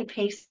have to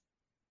pace.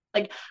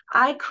 Like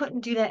I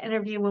couldn't do that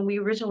interview when we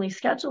originally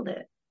scheduled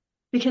it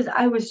because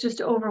I was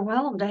just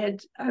overwhelmed.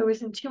 I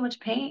was in too much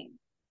pain.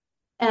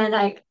 And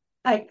I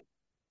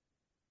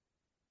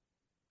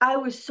I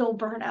was so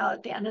burnt out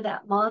at the end of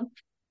that month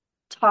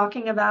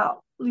talking about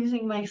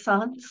losing my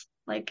sons.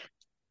 Like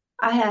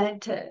I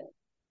had to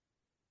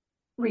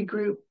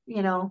regroup,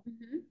 Mhm.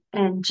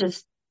 and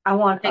just I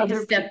want Take a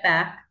other step people.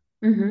 back.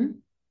 Hmm.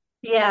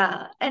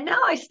 Yeah. And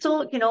now I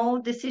still,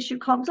 this issue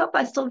comes up,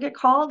 I still get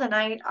called and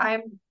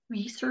I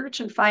research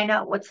and find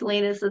out what's the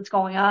latest that's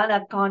going on.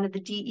 I've gone to the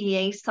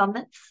DEA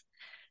summits,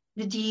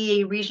 the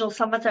DEA regional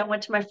summits. I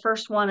went to my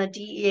first one. A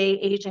DEA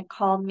agent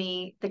called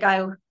me, the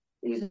guy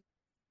who's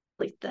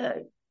like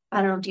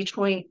I don't know,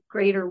 Detroit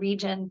greater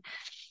region.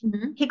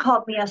 Hmm. He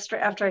called me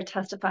after I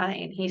testified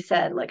and he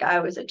said, like, I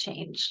was a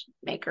change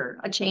maker,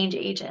 a change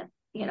agent,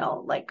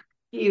 like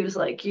he was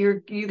like,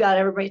 you got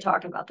everybody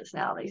talking about this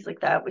now. He's like,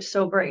 that was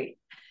so great.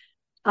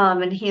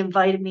 And he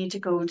invited me to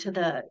go to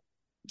the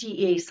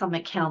DEA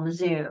Summit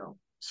Kalamazoo.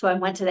 So I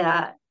went to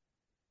that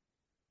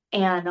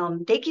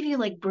and they give you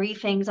like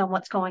briefings on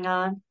what's going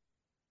on.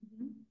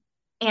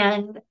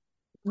 And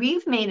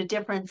we've made a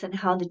difference in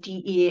how the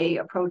DEA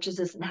approaches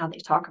this and how they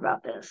talk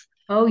about this.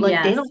 Oh, Like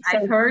yes.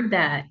 I've heard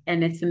that,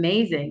 and it's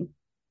amazing.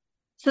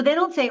 they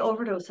don't say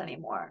overdose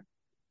anymore.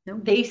 No.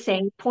 They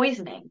say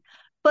poisoning.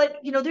 But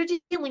they're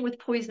dealing with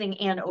poisoning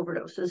and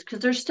overdoses because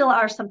there still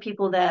are some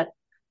people that,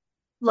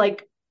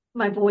 like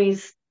my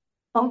boy's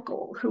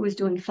uncle who was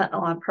doing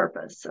fentanyl on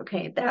purpose.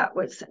 Okay, that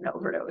was an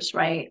overdose,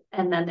 right?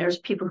 And then there's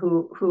people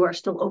who are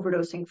still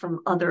overdosing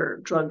from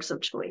other drugs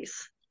of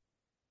choice.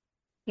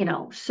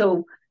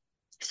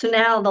 So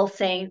now they'll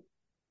say,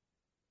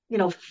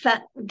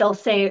 they'll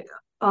say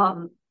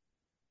um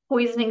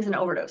poisonings and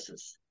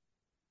overdoses.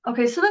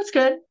 Okay, so that's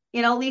good.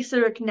 At least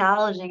they're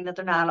acknowledging that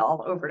they're not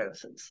all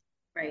overdoses.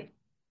 Right.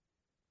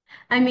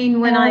 I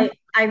mean, when And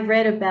I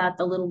read about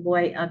the little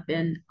boy up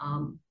in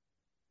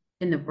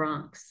the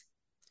Bronx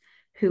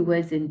who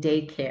was in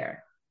daycare,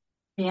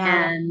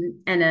 yeah,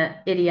 and a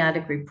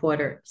idiotic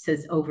reporter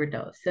says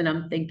overdose, and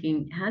I'm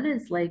thinking, how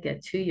does like a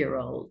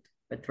 2-year-old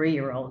or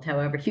 3-year-old,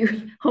 however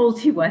old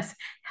he was,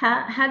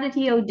 how did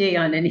he OD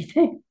on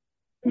anything?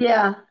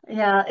 yeah,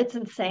 it's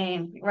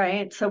insane,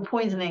 right? So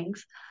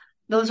poisonings,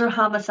 those are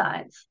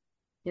homicides.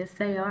 Yes,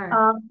 they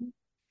are. Um,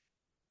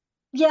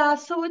 yeah,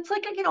 so it's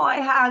like, I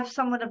have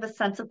somewhat of a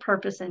sense of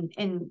purpose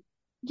in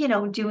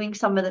doing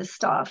some of this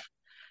stuff.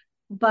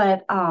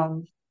 But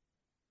I'm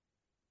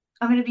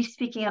going to be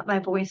speaking at my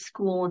boys'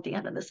 school at the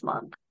end of this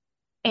month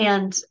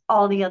and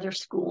all the other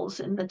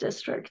schools in the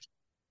district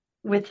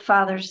with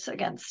Fathers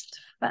Against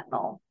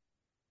Fentanyl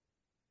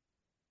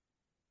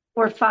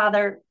or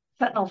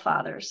Fentanyl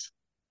Fathers.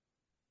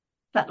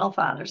 Fentanyl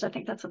Fathers, I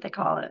think that's what they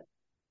call it.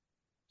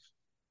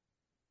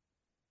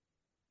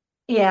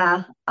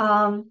 Yeah,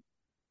 that'll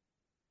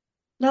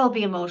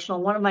be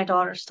emotional. One of my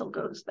daughters still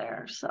goes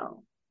there,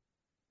 so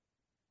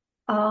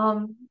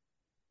um,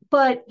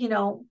 but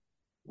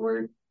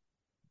we're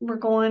we're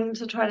going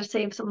to try to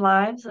save some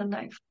lives, and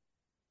I'm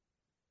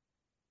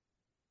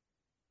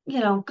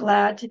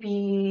glad to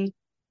be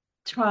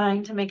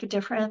trying to make a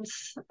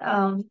difference,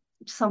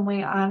 some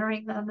way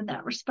honoring them in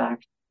that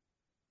respect.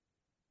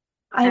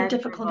 I have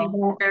difficulty Admirable,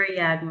 more. very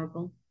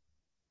admirable.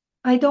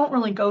 I don't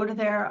really go to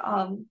their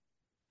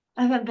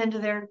I haven't been to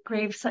their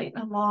grave site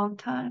in a long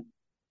time.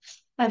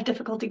 I have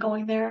difficulty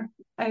going there.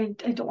 I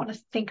don't want to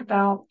think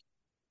about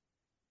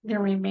their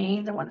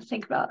remains.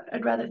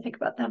 I'd rather think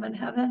about them in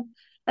heaven.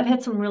 I've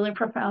had some really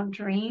profound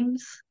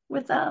dreams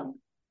with them.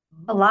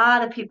 A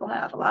lot of people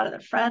have, a lot of their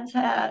friends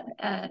had,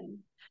 and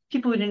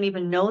people who didn't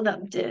even know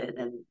them did,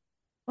 and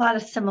a lot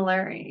of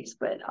similarities,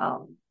 but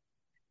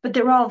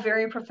they were all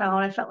very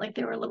profound. I felt like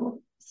they were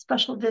little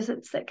special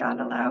visits that God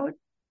allowed.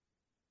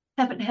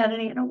 Haven't had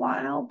any in a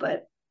while,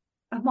 but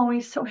I'm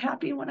always so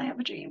happy when I have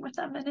a dream with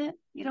them in it.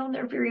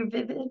 They're very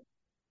vivid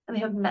and they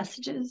have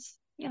messages.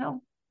 Yeah.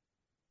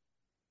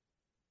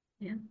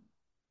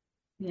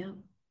 Yeah.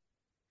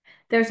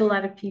 There's a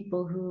lot of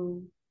people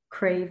who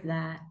crave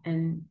that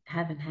and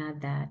haven't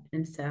had that.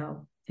 And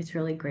so it's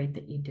really great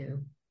that you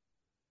do.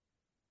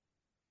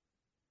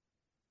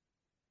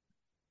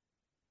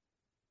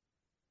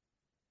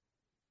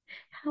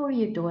 How are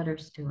your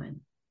daughters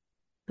doing?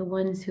 The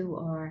ones who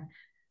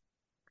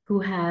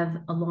have,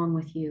 along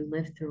with you,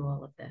 lived through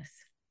all of this.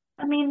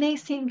 I mean, they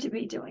seem to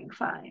be doing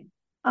fine.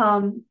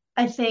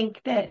 I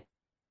think that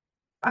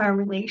our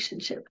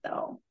relationship,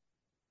 though,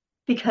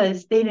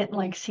 because they didn't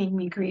like seeing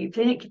me grieve,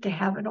 they didn't get to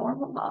have a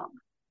normal mom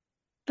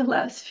the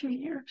last few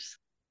years.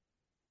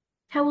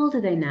 How old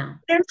are they now?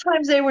 There's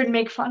times they would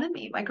make fun of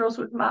me. My girls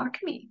would mock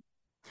me,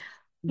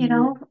 you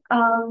Mm.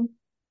 know.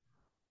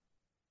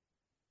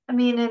 I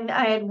mean, and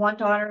I had one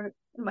daughter,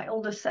 my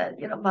oldest said,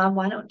 Mom,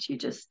 why don't you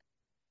just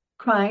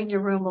cry in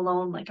your room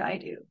alone like I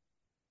do?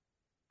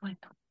 Like,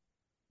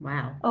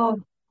 Wow. oh,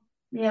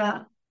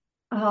 yeah.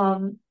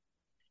 Um,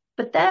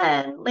 but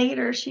then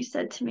later she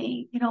said to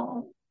me,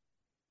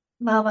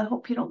 Mom, I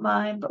hope you don't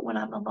mind, but when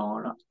I'm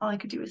alone, all I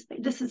could do is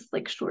think. This is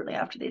like shortly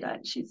after they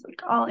died. She's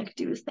like, all I could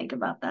do is think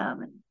about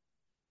them,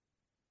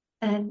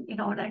 and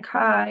I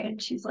cry.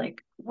 And she's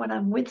like, when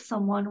I'm with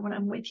someone, when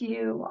I'm with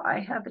you, I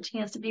have a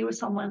chance to be with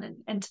someone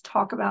and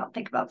to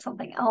think about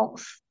something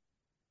else.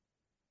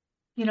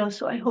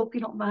 So I hope you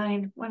don't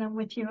mind when I'm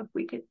with you if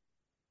we could.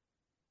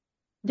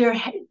 They're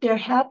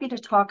happy to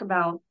talk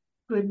about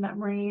good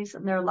memories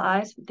in their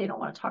lives, but they don't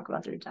want to talk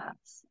about their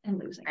deaths and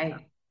losing them.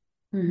 Right.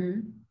 Mm-hmm.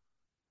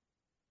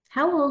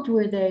 How old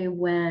were they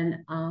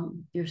when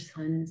your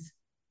sons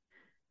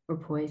were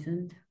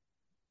poisoned?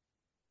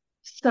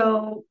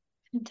 So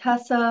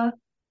Tessa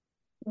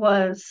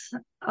was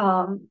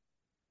let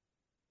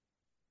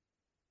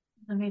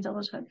me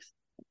double check.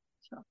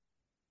 So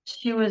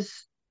she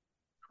was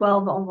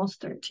 12,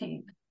 almost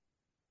 13.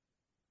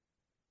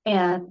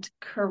 And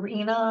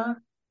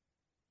Karina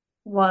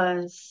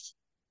was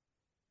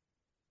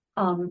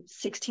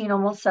 16,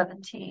 almost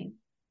 17.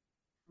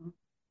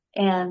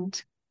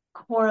 And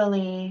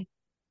Coralie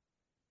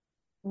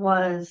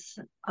was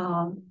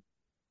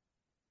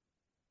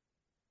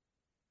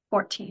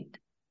 14.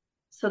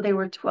 So they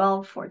were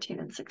 12, 14,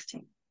 and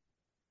 16.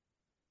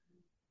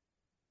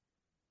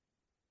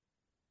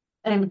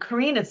 And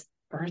Karina's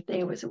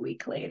birthday was a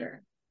week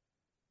later.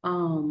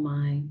 Oh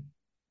my.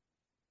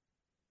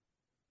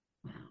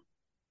 Wow.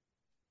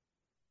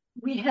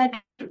 We had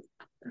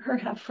her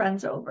have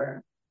friends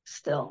over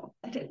still.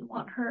 I didn't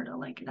want her to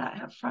like not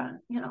have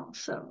friends.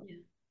 So Yeah.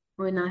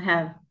 Or not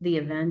have the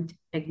event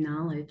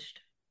acknowledged.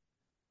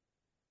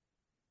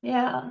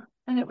 yeah.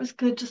 And it was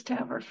good just to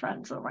have her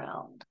friends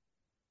around,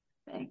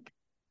 I think.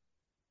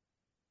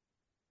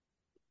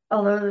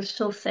 Although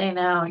she'll say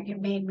now, you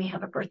made me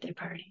have a birthday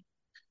party.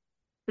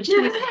 But she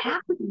was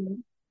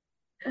happy.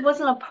 It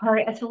wasn't a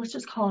party. I said, let's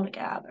just call it a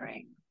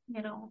gathering.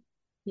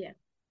 Yeah,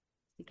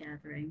 the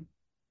gathering.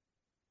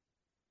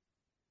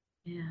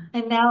 Yeah.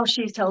 And now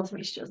she tells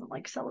me she doesn't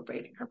like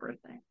celebrating her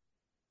birthday.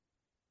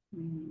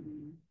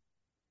 Mm.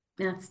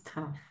 That's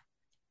tough.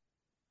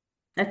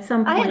 At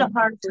some I had a point,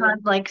 hard time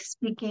like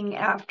speaking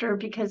after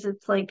because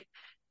it's like,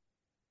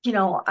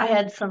 I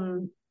had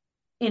some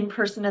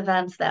in-person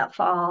events that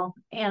fall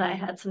and I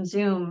had some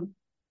Zoom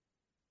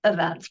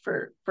events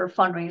for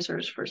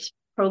fundraisers for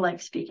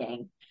pro-life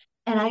speaking.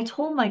 And I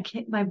told my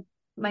kid my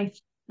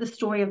the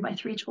story of my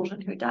three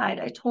children who died.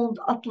 I told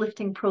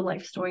uplifting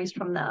pro-life stories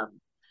from them,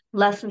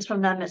 lessons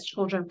from them as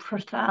children,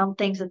 profound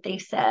things that they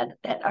said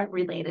that are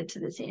related to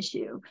this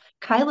issue.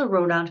 Kyler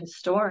wrote down his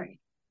story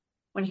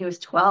when he was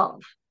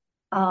 12.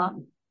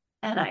 Um,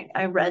 and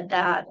I read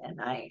that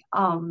and I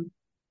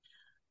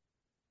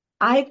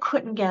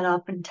couldn't get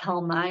up and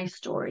tell my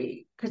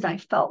story because I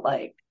felt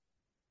like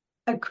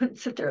I couldn't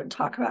sit there and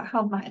talk about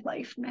how my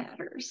life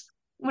matters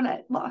when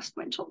I lost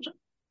my children.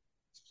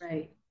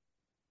 right.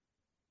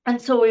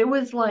 And so it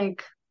was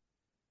like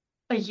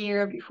a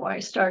year before I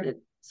started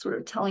sort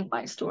of telling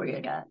my story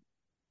again.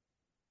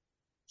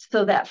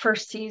 So that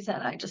first season,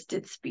 I just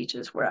did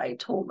speeches where I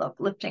told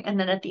uplifting. And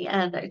then at the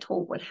end, I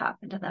told what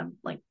happened to them,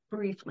 like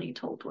briefly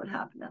told what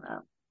happened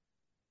to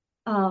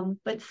them.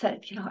 But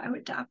said, I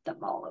would adopt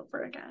them all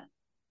over again.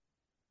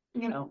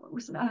 It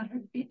was an honor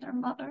to be their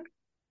mother.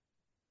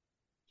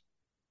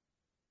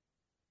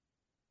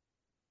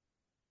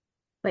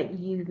 But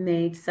you've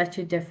made such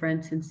a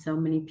difference in so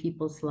many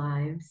people's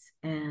lives,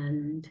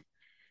 and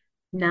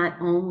not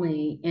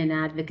only in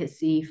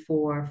advocacy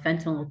for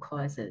fentanyl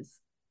causes,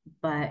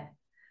 but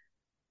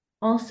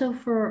also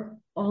for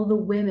all the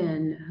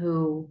women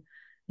who,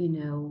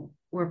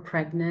 were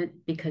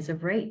pregnant because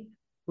of rape.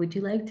 Would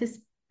you like to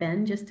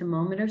spend just a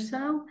moment or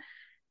so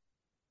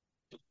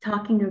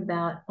talking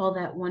about all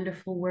that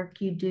wonderful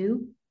work you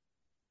do?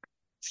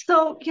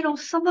 So,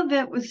 some of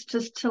it was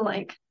just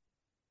to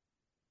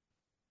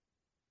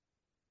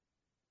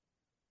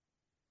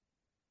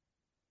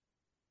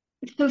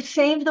so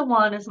Save the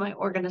One is my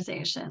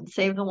organization,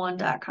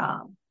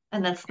 savetheone.com.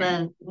 And that's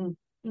Okay. the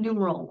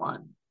numeral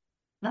one,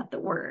 not the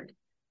word.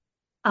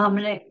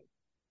 And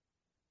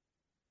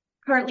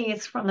partly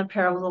it's from the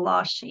parable of the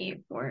lost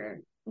sheep,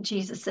 where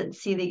Jesus said,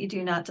 "See that you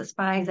do not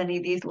despise any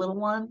of these little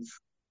ones."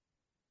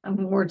 I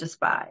mean, we're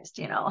despised.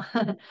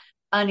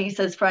 And he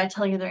says, "For I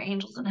tell you, there are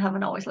angels in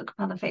heaven always look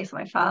upon the face of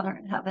my Father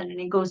in heaven." And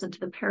he goes into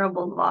the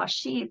parable of the lost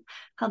sheep,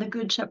 how the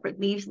good shepherd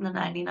leaves the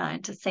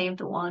 99 to save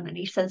the one. And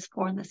he says,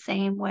 "For in the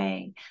same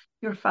way,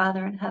 your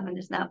Father in heaven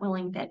is not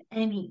willing that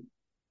any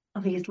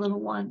of these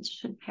little ones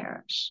should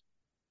perish.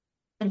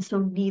 And so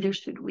neither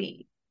should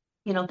we."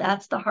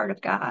 That's the heart of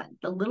God.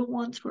 The little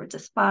ones who are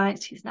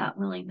despised, he's not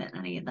willing that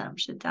any of them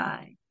should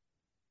die,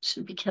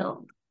 should be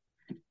killed.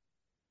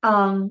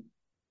 Um,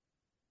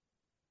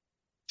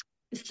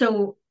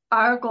 so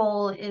our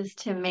goal is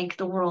to make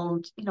the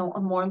world, a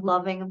more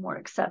loving and more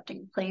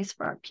accepting place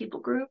for our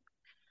people group.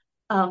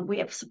 We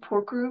have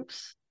support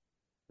groups,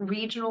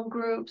 regional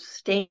groups,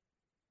 state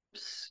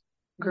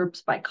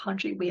groups by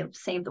country. We have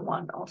Save the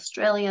One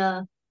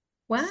Australia,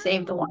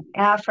 Save the Wow. One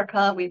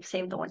Africa, we've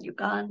Save the One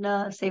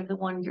Uganda, Save the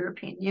One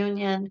European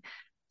Union,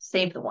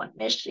 Save the One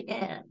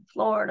Michigan,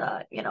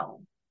 Florida,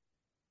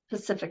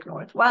 Pacific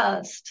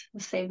Northwest,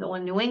 Save the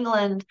One New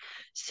England.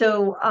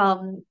 So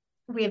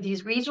we have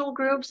these regional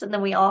groups, and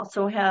then we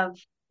also have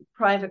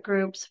private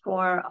groups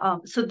for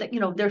so that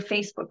they're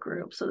Facebook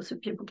groups, so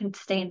people can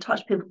stay in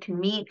touch, people can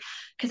meet,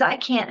 because I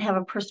can't have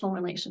a personal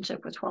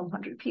relationship with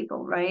 1,200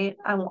 people, right?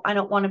 I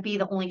don't want to be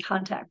the only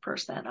contact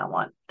person. I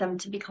want them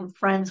to become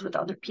friends with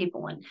other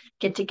people and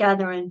get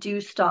together and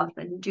do stuff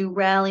and do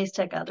rallies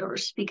together, or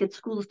speak at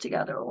schools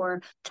together,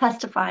 or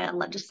testify on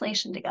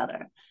legislation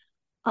together,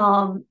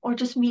 or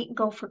just meet and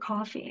go for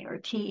coffee or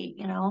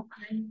tea.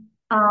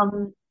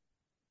 Um,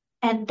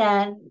 and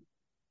then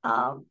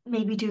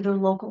maybe do their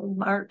local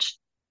march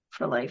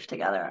for life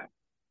together.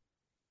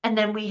 And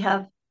then we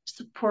have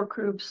support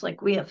groups,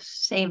 like we have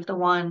Save the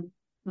One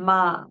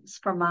Moms,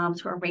 for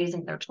moms who are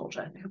raising their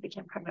children who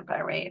became pregnant by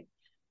rape.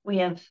 We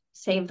have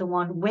Save the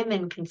One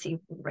Women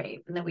Conceived in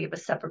Rape, and then we have a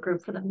separate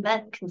group for the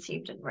men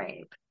conceived in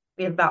rape.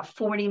 We have about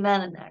 40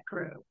 men in that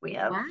group. We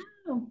have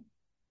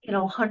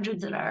Wow.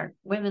 hundreds in our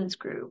women's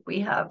group.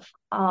 We have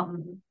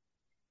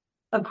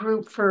a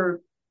group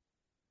for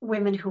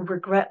women who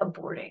regret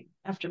aborting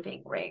after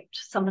being raped.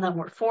 Some of them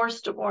were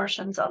forced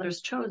abortions,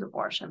 others chose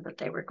abortion, but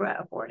they regret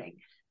aborting.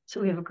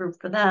 So we have a group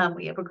for them.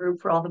 We have a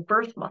group for all the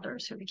birth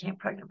mothers who became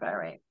pregnant by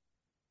rape.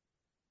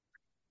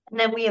 And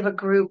then we have a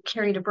group,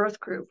 Carry to Birth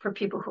group, for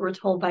people who were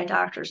told by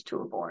doctors to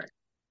abort,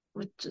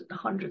 with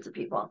hundreds of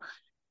people.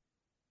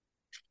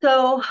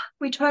 So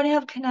we try to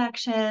have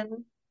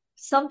connection.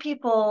 Some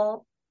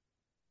people,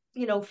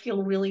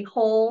 feel really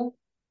whole.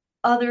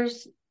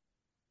 Others,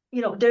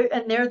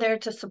 they're there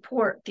to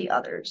support the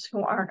others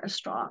who aren't as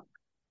strong.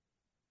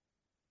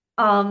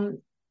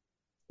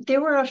 There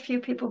were a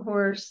few people who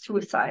were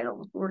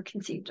suicidal, who were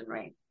conceived in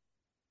rape.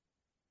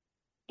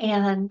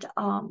 And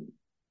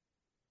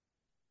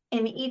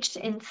in each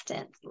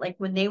instance, like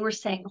when they were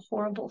saying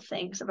horrible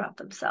things about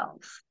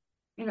themselves,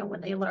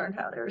 when they learned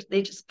how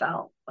they just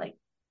felt like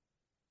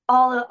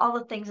all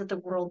the things that the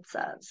world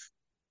says,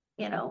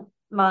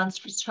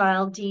 monstrous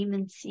child,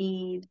 demon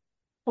seed,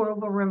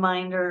 horrible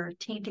reminder,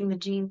 tainting the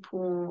gene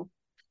pool.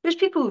 There's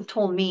people who've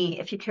told me,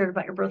 if you cared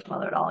about your birth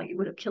mother at all, you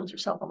would have killed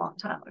yourself a long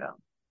time ago.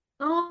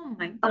 Oh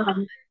my God.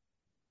 Um,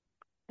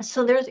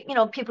 so there's,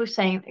 people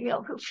saying,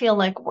 who feel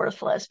like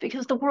worthless,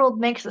 because the world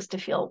makes us to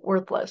feel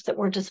worthless, that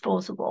we're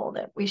disposable,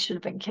 that we should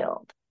have been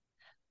killed.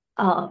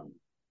 Um,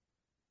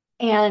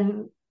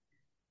 and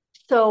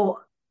so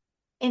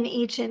in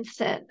each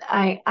instant,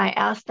 I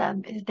ask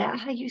them, is that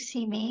how you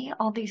see me?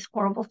 All these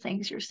horrible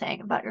things you're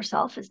saying about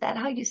yourself, is that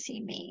how you see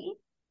me?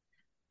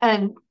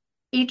 And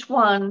each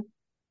one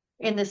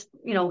in this,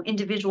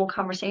 individual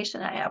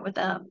conversation I have with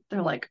them,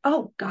 they're like,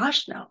 "Oh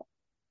gosh, no,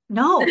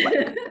 no, like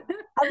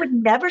I would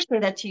never say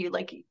that to you.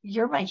 Like,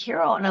 you're my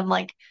hero." And I'm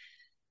like,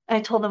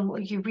 I told them,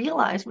 "Well, you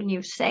realize when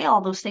you say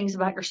all those things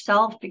about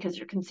yourself because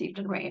you're conceived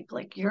in rape,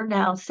 like you're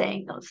now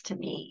saying those to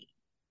me.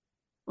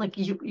 Like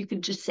you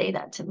could just say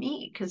that to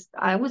me because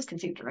I was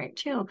conceived in rape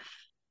too."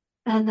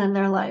 And then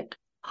they're like,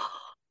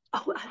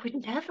 "Oh, I would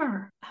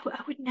never,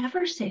 I would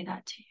never say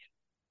that to you."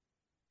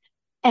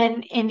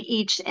 And in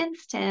each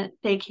instant,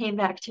 they came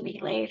back to me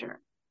later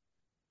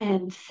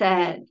and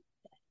said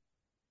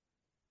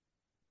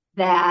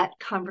that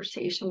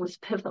conversation was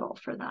pivotal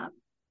for them.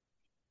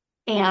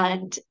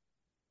 And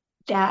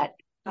that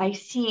by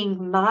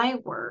seeing my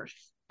worth,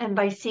 and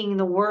by seeing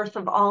the worth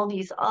of all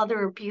these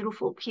other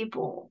beautiful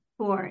people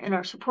who are in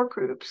our support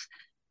groups,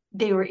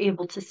 they were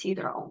able to see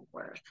their own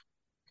worth.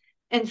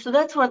 And so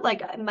that's what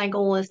like my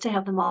goal is, to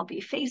have them all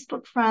be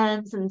Facebook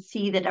friends and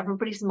see that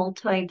everybody's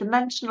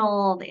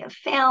multi-dimensional. They have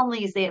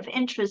families, they have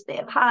interests, they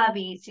have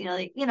hobbies,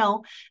 and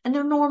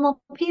they're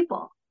normal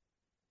people.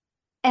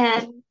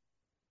 And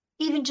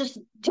even just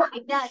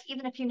doing that,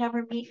 even if you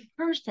never meet in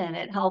person,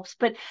 it helps.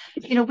 But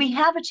we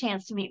have a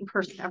chance to meet in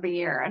person every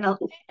year, and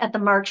at the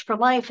March for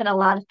Life, and a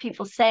lot of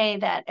people say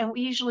that, and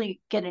we usually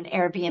get an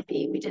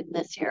Airbnb. We didn't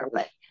this year,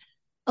 but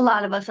a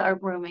lot of us are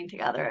rooming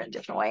together in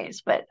different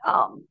ways. But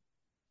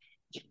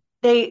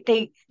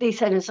they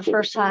said it's the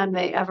first time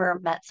they ever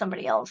met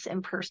somebody else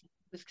in person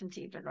who was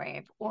conceived in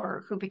rape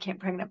or who became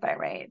pregnant by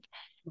rape.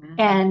 Wow.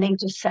 And they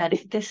just said,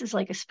 this is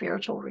like a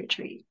spiritual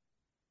retreat.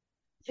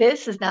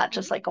 This is not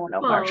just like going to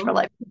March for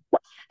Life.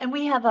 And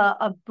we have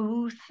a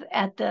booth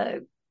at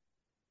the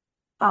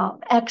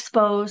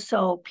expo,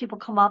 so people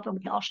come up and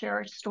we all share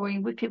our story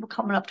with people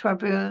coming up to our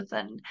booth,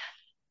 and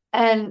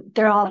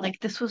they're all like,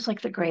 this was like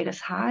the greatest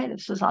high.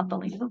 This was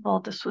unbelievable.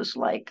 This was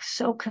like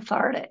so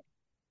cathartic.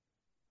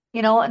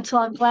 And so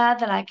I'm glad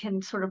that I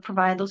can sort of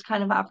provide those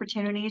kind of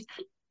opportunities,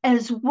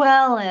 as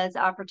well as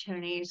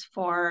opportunities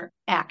for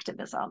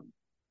activism.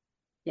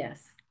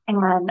 Yes.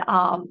 And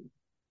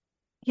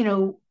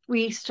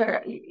we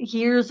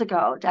years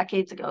ago,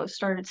 decades ago,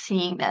 started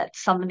seeing that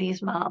some of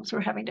these moms were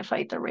having to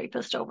fight their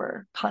rapist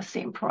over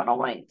custody and parental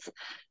rights.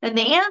 And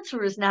the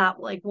answer is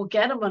not like, we'll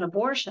get them an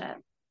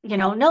abortion,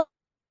 no,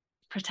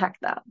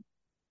 protect them.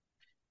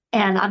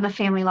 And I'm a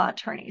family law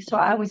attorney, so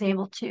I was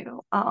able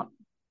to,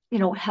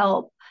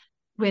 help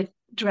with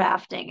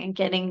drafting and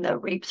getting the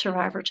Rape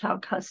Survivor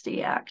Child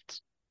Custody Act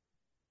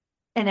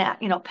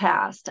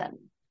passed,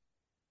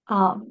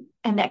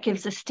 and that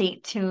gives a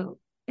state to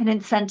and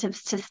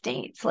incentives to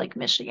states like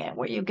Michigan,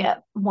 where you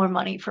get more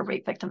money for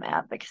rape victim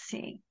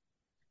advocacy.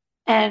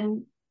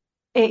 And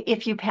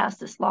if you pass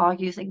this law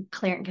using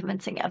clear and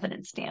convincing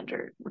evidence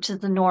standard, which is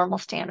the normal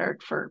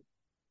standard for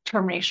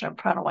termination of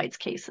parental rights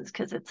cases,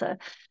 because it's a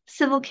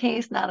civil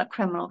case, not a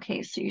criminal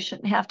case, so you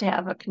shouldn't have to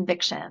have a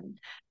conviction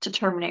to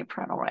terminate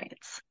parental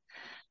rights.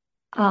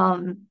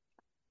 And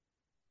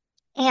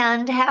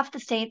half the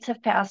states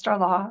have passed our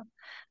law.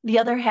 The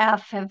other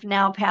half have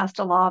now passed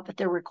a law, but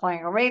they're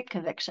requiring a rape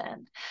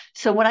conviction.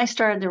 So when I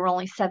started, there were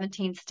only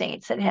 17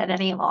 states that had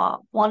any law.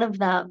 One of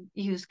them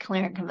used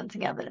clear and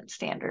convincing evidence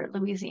standard,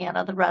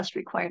 Louisiana. The rest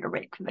required a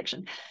rape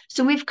conviction.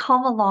 So we've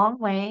come a long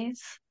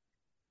ways.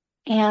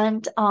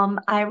 And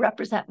I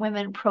represent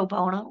women pro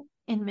bono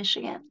in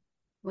Michigan.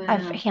 Wow.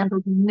 I've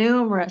handled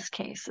numerous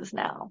cases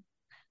now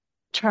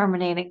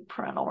terminating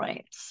parental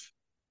rights.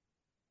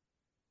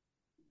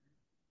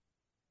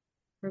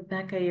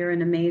 Rebecca, you're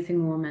an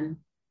amazing woman.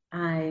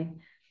 I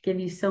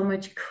give you so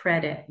much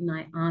credit and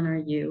I honor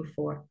you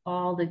for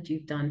all that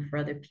you've done for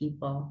other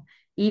people,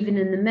 even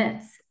in the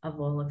midst of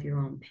all of your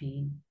own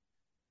pain.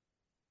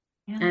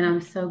 Yeah. And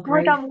I'm so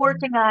grateful. I'm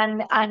working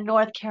on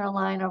North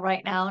Carolina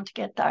right now to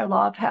get our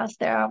law passed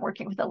there. I'm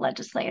working with a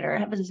legislator. I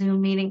have a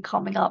Zoom meeting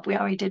coming up. We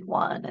already did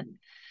one,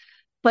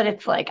 but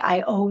it's like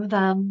I owe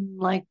them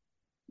like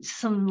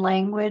some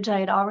language. I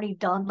had already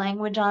done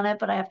language on it,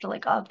 but I have to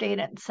like update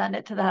it and send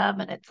it to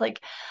them. And it's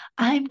like,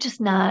 I'm just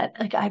not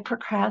like, I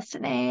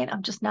procrastinate.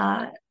 I'm just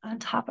not on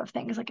top of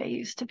things like I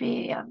used to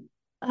be.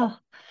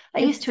 I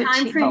used to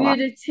achieve a lot.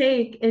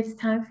 It's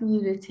time for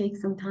you to take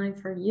some time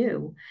for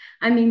you.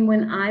 I mean,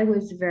 when I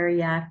was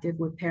very active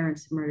with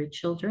parents of murdered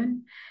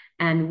children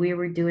and we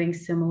were doing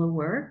similar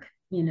work,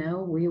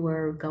 we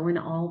were going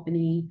to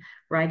Albany,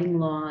 writing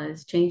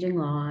laws, changing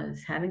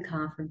laws, having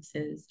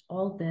conferences,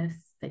 all this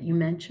that you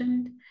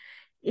mentioned,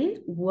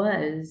 it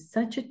was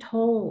such a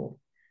toll.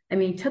 I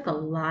mean, it took a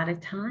lot of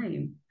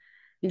time.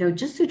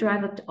 Just to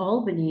drive up to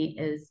Albany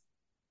is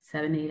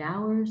 7, 8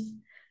 hours,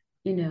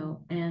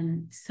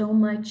 and so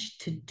much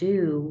to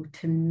do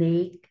to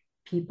make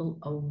people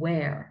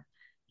aware,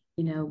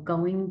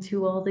 going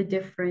to all the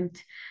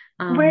different.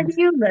 Where do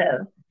you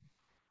live?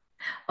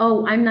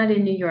 Oh, I'm not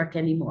in New York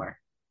anymore,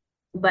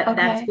 but Okay.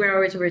 that's where I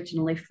was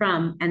originally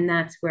from. And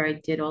that's where I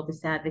did all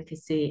this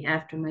advocacy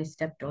after my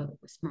stepdaughter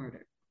was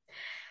murdered.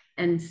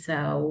 And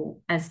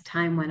so as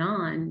time went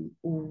on,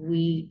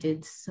 we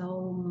did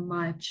so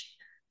much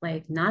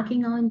like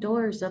knocking on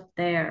doors up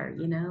there,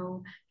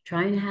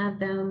 trying to have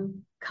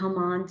them come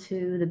on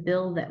to the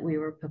bill that we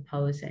were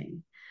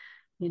proposing.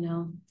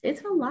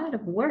 It's a lot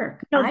of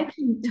work. I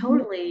can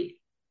totally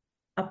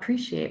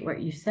appreciate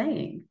what you're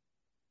saying.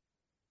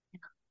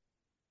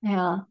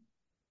 Yeah.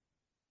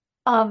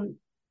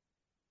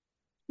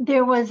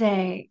 There was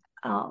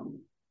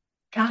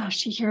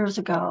years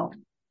ago,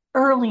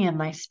 early in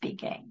my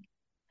speaking,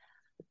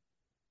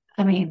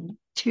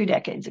 2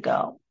 decades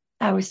ago,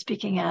 I was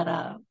speaking at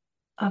a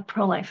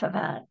pro-life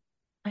event,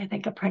 I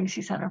think a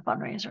pregnancy center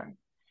fundraiser.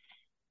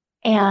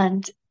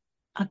 And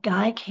a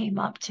guy came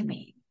up to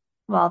me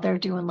while they're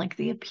doing like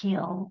the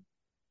appeal.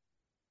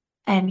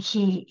 And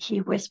he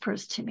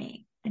whispers to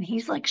me, and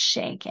he's like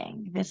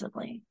shaking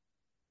visibly.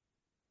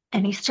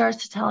 And he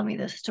starts to tell me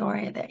this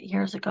story that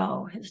years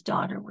ago, his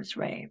daughter was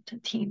raped, a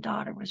teen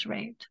daughter was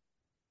raped,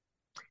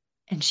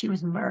 and she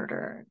was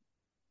murdered.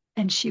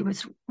 and she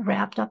was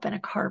wrapped up in a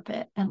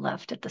carpet and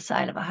left at the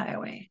side of a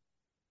highway.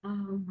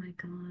 Oh my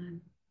God.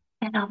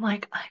 And I'm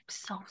like, I'm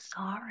so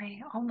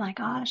sorry. Oh my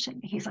gosh.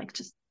 And he's like,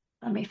 just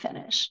let me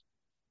finish.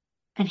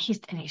 And he's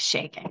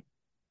shaking.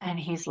 And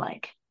he's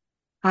like,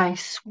 I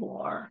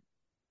swore,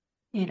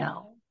 you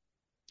know,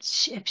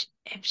 if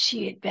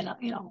she had been,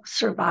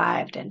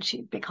 survived and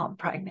she'd become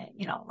pregnant,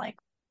 like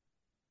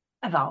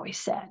I've always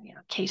said,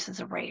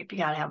 cases of rape, you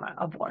got to have an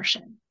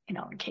abortion, in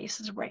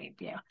cases of rape,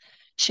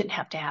 shouldn't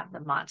have to have the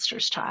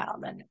monster's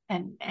child.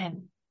 And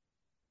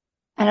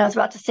I was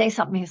about to say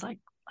something. He's like,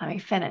 let me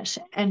finish.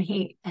 And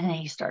he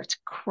starts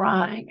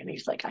crying and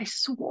he's like, I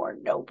swore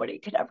nobody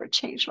could ever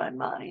change my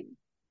mind.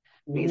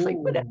 And he's like,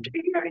 but after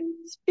Ooh. hearing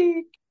you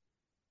speak,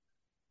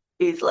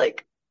 he's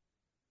like,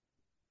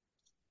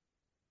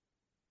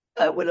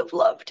 I would have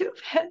loved to have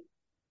had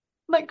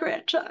my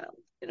grandchild,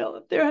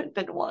 if there had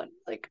been one.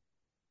 Like,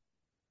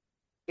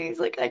 he's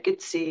like, I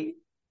could see,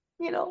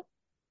 you know,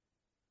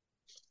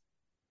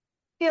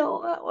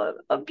 how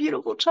a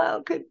beautiful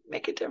child could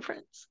make a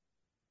difference,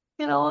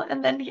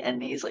 and then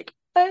he's like,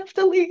 I have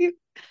to leave.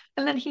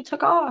 And then he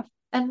took off.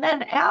 And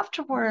then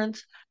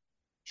afterwards,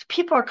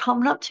 people are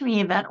coming up to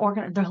me, they're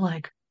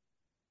like,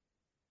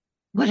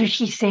 what did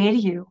he say to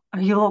you?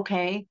 Are you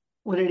okay?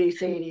 What did he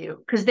say to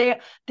you? Because they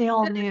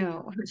all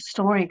knew his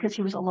story because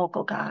he was a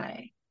local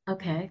guy,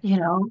 Okay. you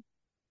know?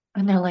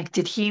 And they're like,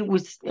 are you,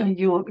 because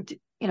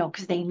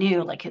they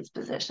knew like his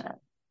position,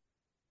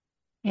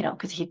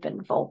 because he'd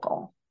been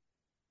vocal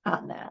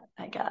on that,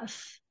 I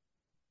guess.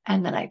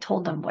 And then I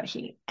told them what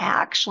he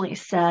actually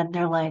said. And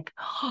they're like,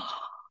 oh,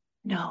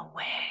 no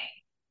way.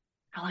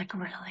 They're like,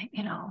 really?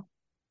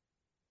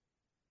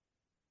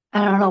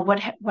 I don't know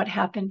what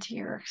happened to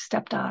your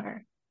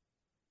stepdaughter.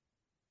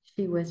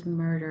 She was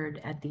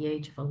murdered at the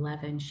age of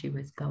 11. She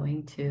was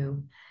going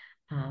to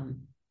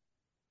um,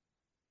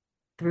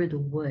 through the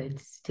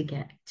woods to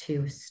get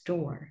to a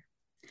store.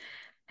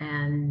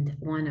 And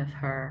one of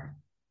her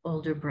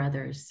older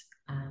brother's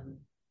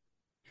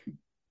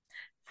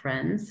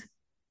friends,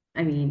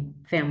 I mean,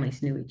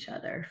 families knew each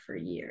other for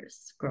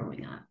years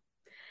growing up.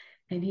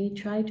 And he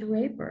tried to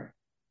rape her.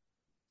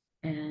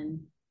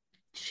 And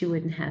she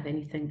wouldn't have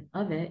anything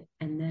of it.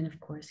 And then, of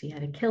course, he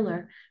had to kill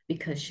her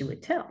because she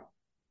would tell.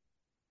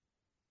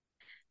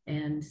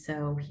 And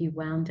so he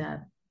wound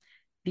up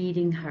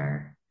beating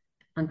her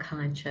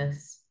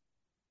unconscious,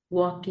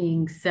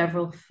 walking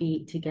several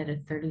feet to get a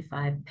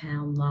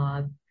 35-pound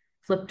log,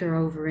 flipped her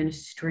over in a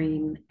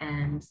stream,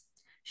 and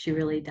she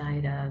really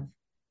died of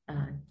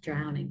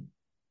drowning.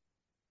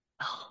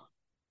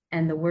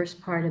 And the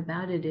worst part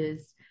about it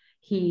is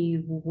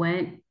he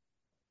went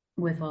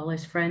with all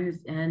his friends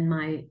and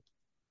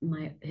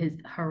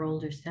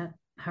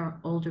her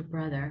older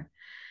brother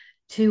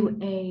to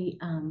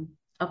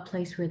a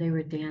place where they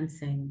were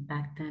dancing.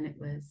 Back then it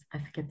was, I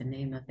forget the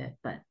name of it,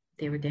 but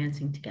they were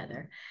dancing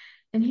together.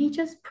 And he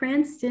just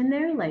pranced in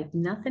there like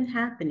nothing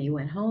happened. He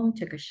went home,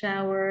 took a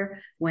shower,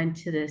 went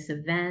to this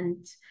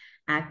event,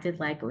 acted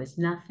like it was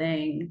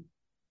nothing.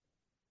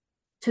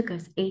 Took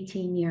us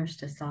 18 years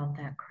to solve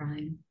that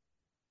crime.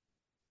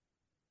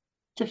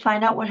 To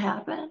find out what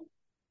happened?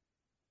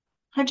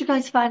 How'd you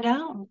guys find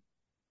out?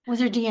 Was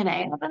there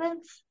DNA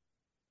evidence?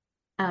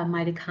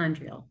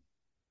 Mitochondrial.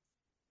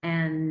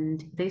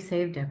 And they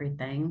saved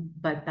everything.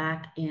 But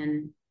back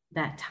in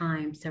that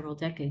time, several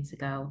decades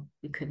ago,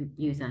 we couldn't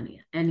use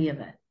any of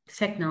it. The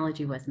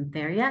technology wasn't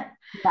there yet.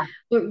 Yeah.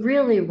 But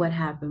really, what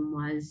happened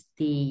was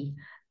the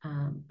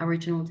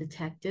original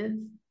detective,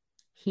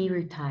 he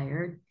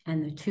retired,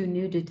 and the two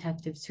new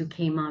detectives who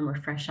came on were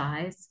fresh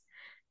eyes.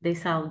 They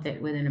solved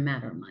it within a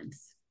matter of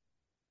months.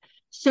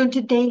 So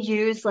did they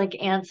use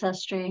like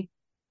Ancestry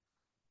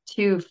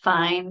to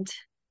find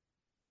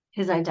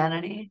his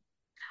identity?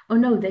 Oh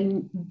no,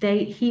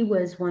 he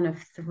was one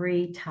of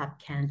three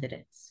top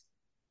candidates.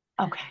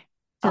 Okay.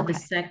 So Okay.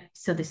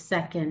 the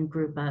second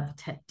group of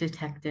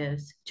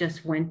detectives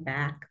just went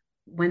back,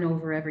 went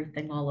over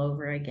everything all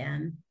over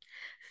again,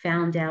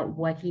 found out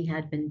what he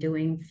had been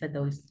doing for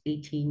those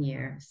 18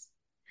 years,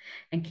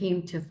 and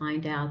came to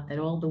find out that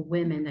all the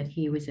women that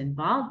he was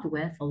involved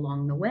with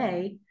along the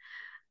way,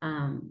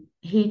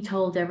 he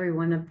told every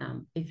one of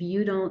them, if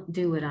you don't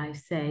do what I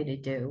say to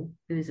do,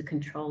 he was a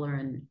controller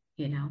and,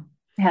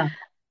 Yeah.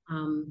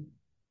 and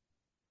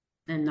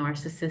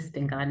narcissist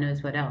and God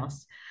knows what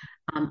else.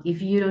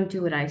 If you don't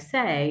do what I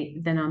say,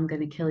 then I'm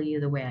going to kill you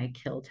the way I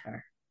killed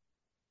her.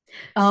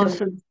 Oh, So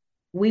so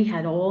we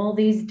had all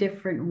these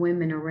different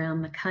women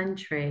around the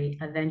country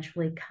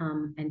eventually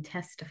come and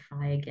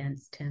testify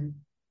against him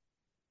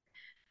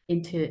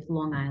into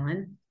Long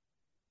Island.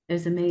 It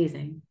was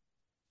amazing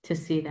to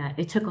see that.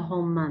 It took a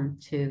whole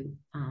month to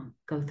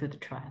go through the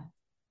trial.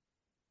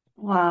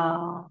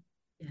 wow.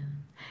 Yeah.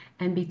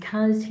 And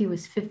because he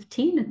was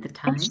 15 at the And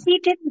time, he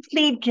didn't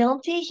plead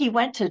guilty. He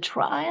went to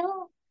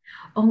trial.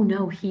 oh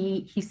no,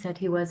 he said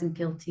he wasn't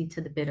guilty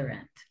to the bitter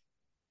end.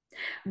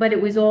 But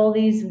it was all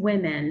these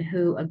women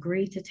who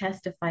agreed to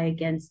testify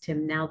against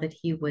him now that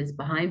he was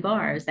behind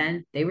bars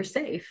and they were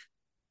safe.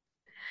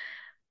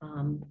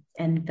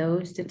 And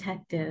those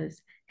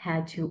detectives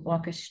had to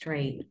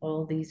orchestrate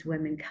all these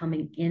women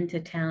coming into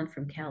town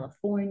from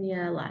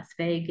California, Las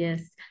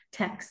Vegas,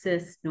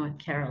 Texas, North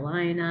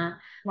Carolina,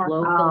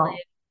 locally. Wow.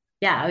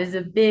 Yeah, it was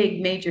a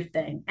big major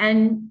thing.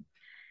 And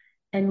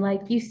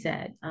like you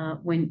said,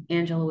 when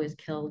Angela was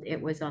killed,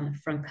 it was on the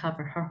front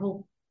cover. Her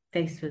whole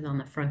face was on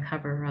the front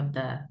cover of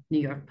the New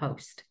York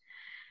Post.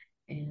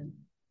 And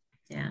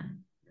yeah,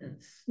 it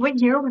was What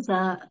year was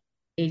that?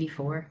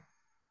 84,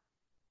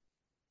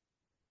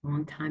 a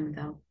long time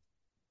ago.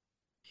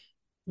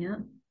 Yeah.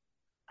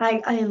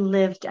 I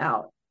lived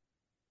out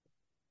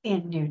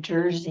in New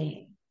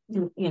Jersey,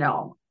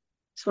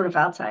 sort of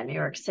outside New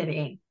York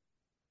City,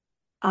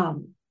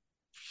 um,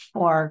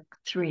 for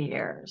 3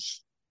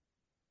 years,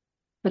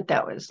 but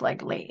that was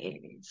like late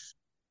 80s.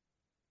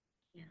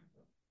 Yeah.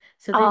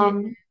 So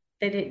Um,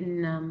 they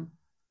didn't,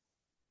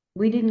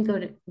 we didn't go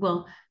to,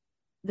 well,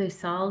 they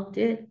solved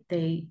it.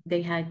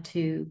 They had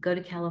to go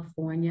to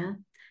California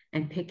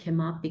and pick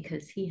him up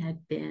because he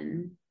had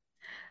been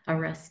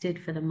arrested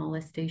for the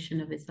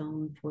molestation of his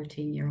own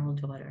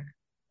 14-year-old daughter.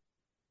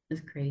 It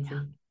was crazy.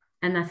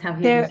 And that's how he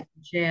was there,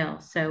 in jail.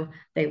 So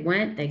they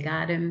went, they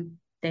got him,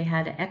 they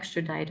had to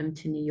extradite him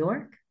to New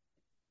York.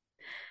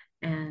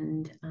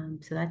 And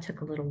so that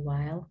took a little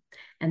while.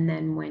 And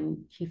then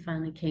when he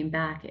finally came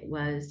back, he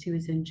was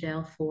in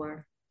jail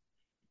for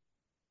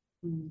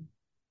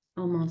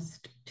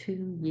almost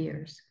 2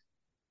 years.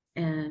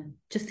 And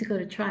just to go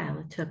to trial,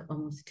 it took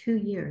almost 2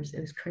 years.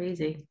 It was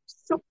crazy.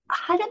 so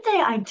how did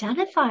they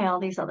identify all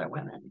these other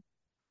women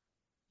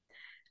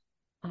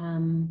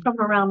Um, from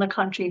around the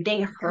country?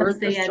 They because heard the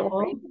they had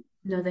story. all,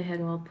 no, they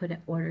had all put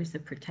orders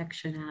of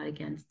protection out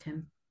against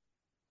him.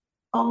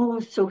 Oh,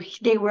 so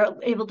they were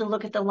able to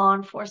look at the law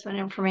enforcement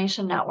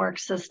information network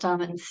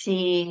system and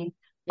see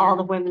all Yeah.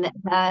 the women that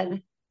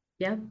had.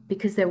 Yeah,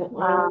 because they were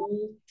Wow.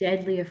 all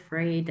deadly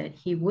afraid that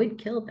he would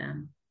kill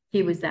them.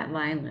 He was that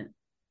violent.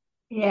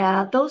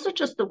 Yeah, those are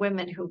just the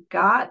women who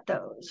got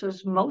those.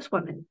 Because most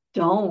women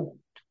don't.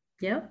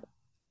 Yep,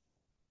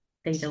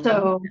 they don't want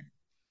So, them.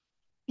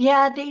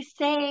 yeah, they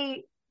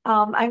say,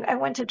 I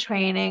went to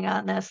training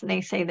on this, and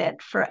they say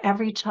that for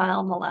every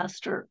child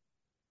molester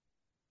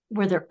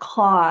where they're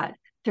caught,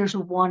 there's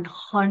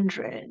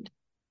 100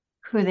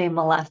 who they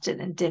molested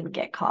and didn't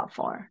get caught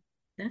for.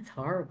 That's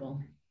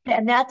horrible.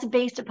 And that's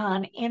based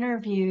upon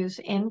interviews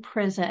in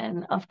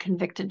prison of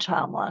convicted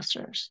child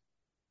molesters.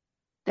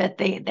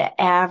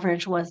 The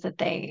average was that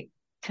they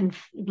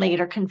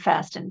later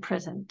confessed in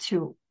prison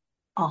to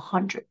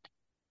 100.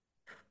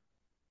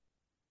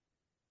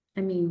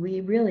 I mean,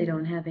 we really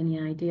don't have any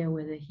idea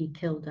whether he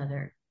killed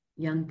other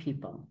young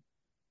people,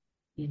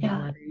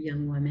 Yeah. other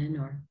young women,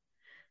 or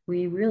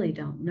we really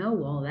don't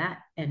know all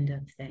that end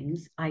of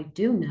things. I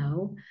do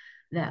know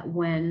that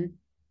when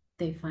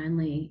they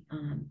finally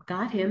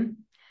got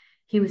him,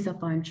 he was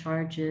up on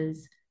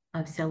charges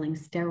of selling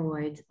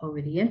steroids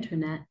over the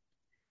internet,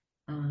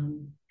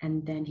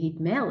 and then he'd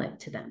mail it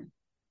to them.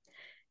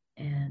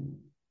 And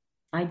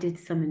I did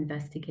some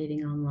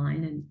investigating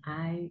online, and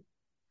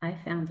I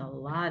found a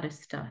lot of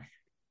stuff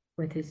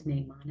with his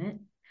name on it.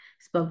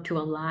 Spoke to a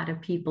lot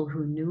of people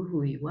who knew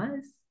who he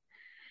was,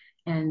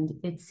 and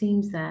it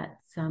seems that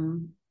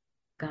some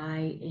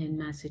guy in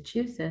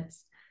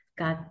Massachusetts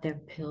got their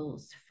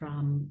pills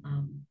from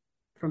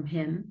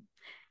him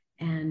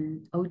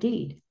and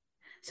OD'd.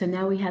 So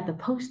now we had the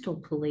postal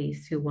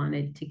police who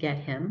wanted to get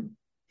him.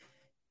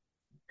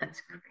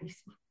 That's crazy.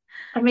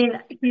 I mean,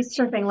 he's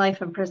serving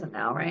life in prison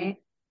now, right?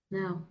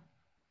 No.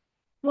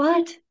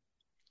 What?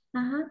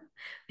 Uh-huh.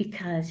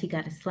 Because he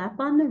got a slap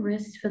on the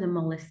wrist for the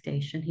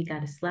molestation. He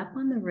got a slap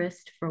on the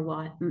wrist for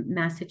what?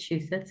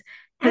 Massachusetts.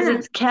 Because And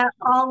it's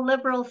all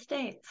liberal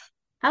states.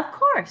 of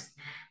course.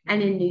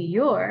 And in New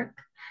York,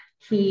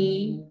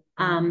 he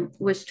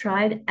was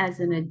tried as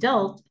an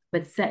adult,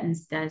 but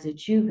sentenced as a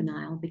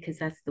juvenile because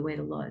that's the way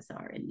the laws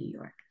are in New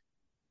York.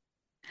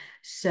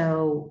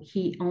 So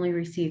he only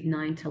received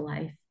 9 to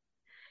life.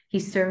 He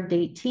served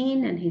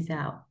 18 and he's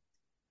out.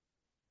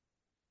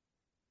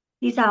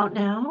 He's out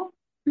now?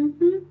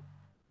 Mm-hmm.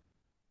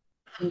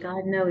 And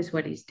God knows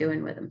what he's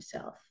doing with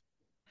himself.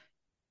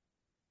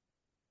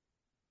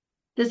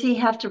 Does he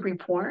have to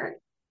report?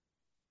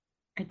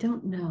 I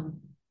don't know.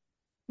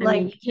 I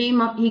mean, Like,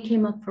 he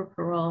came up for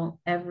parole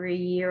every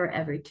year,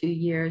 every 2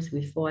 years.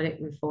 We fought it,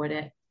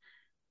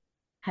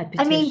 had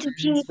I mean, does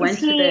petitions, went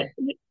to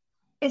the,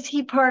 is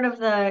he part of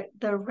the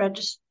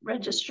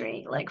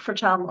registry, like for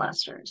child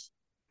molesters?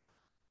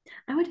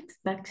 I would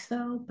expect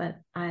so, but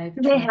I've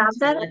Do they tried have to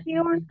that in let New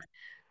him York?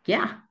 be.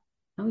 Yeah.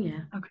 Oh,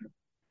 yeah. Okay.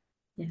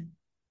 Yeah.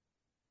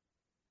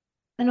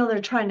 I know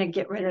they're trying to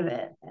get rid of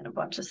it in a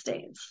bunch of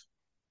states.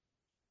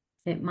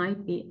 It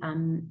might be,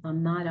 I'm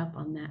not up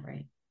on that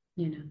right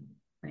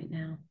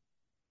now.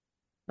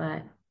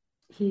 But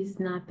he's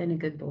not been a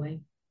good boy.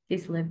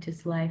 He's lived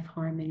his life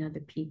harming other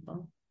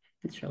people.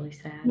 It's really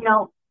sad. You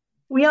know,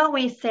 we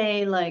always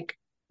say, like,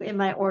 in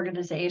my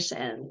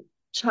organization,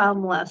 child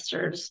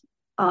molesters,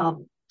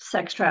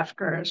 sex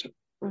traffickers,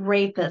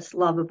 rapists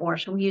love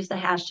abortion. We use the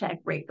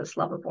hashtag rapists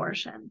love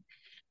abortion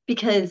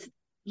because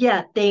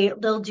yeah,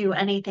 they'll do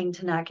anything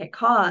to not get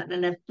caught.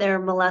 And if they're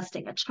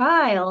molesting a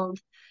child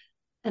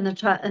and the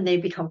child and they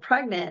become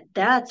pregnant,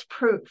 that's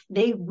proof.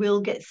 They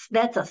will get,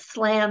 that's a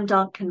slam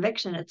dunk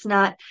conviction. It's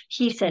not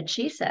he said,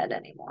 she said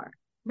anymore.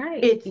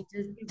 Right. It's You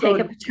just you take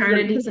a go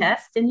paternity to the,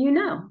 test and you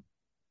know.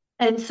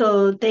 and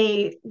so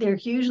they're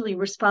usually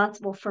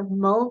responsible for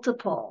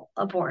multiple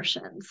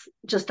abortions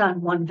just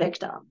on one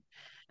victim.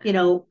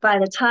 By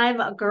the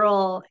time a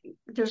girl,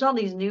 there's all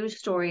these news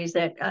stories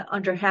that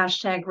under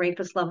hashtag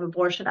rapist love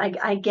abortion, I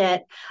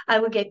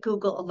would get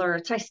Google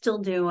alerts. I still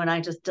do, and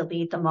I just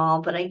delete them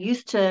all. But I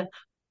used to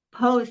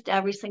post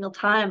every single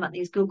time on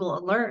these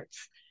Google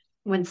alerts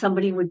when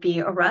somebody would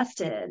be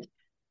arrested.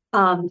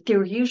 There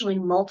were usually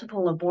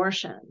multiple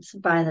abortions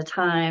by the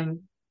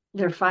time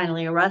they're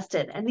finally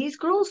arrested. And these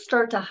girls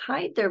start to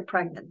hide their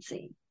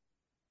pregnancy.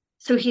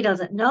 So he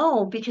doesn't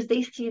know because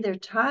they see their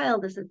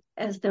child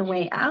as their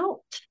way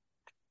out.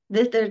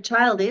 That their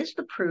child is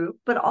the proof,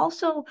 but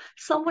also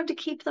someone to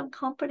keep them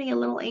company, a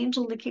little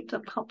angel to keep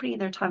them company in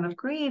their time of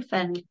grief,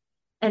 and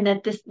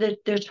that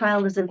their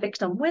child is a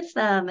victim with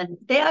them, and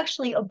they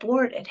actually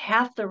abort at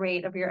half the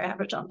rate of your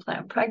average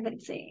unplanned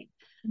pregnancy.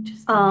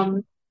 Interesting.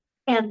 Um,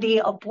 and the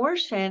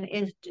abortion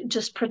is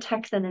just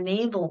protects and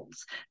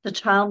enables the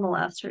child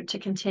molester to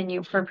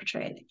continue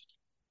perpetrating.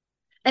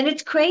 And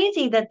it's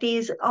crazy that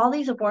all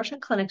these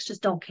abortion clinics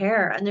just don't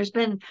care. And there's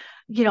been,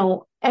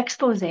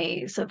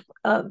 exposés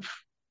of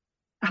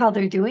how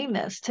they're doing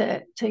this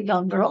to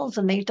young girls,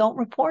 and they don't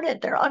report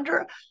it. They're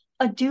under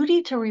a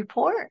duty to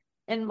report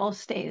in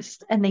most states,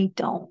 and they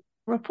don't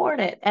report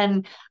it.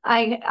 And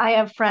I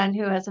have a friend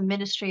who has a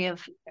ministry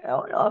of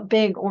a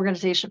big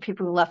organization of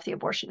people who left the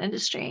abortion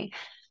industry,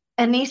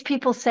 and these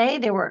people say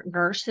they were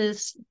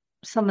nurses,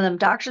 some of them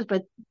doctors,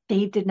 but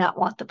they did not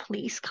want the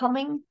police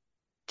coming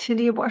to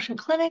the abortion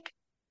clinic.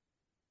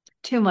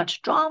 Too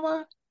much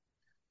drama.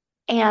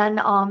 And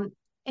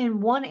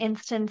in one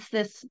instance,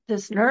 this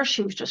nurse,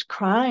 she was just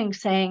crying,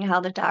 saying how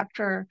the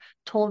doctor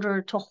told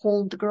her to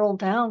hold the girl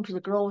down because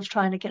the girl was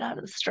trying to get out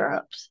of the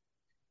stirrups,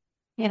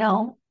 you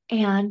know,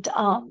 and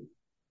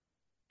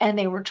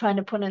they were trying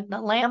to put in the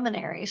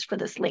laminaries for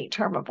this late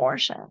term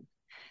abortion.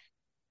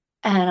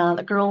 And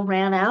the girl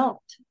ran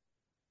out.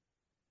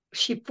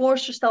 She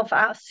forced herself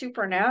out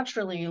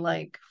supernaturally,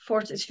 like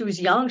forced. She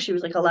was young. She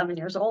was like 11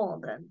 years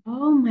old,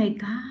 Oh my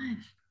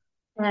gosh.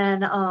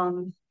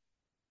 and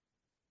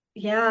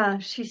yeah,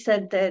 she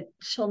said that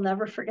she'll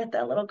never forget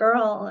that little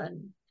girl,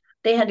 and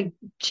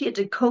she had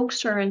to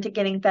coax her into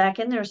getting back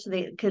in there so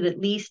they could at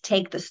least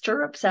take the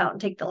stirrups out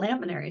and take the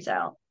laminaries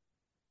out.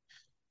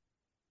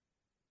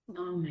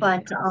 Oh my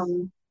But goodness.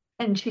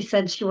 and she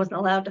said she wasn't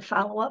allowed to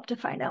follow up to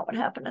find out what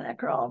happened to that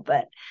girl.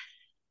 But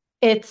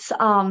it's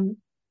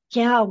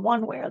yeah,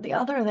 one way or the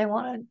other, they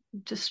want to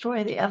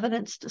destroy the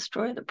evidence,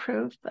 destroy the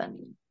proof,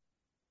 and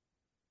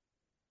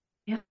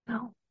you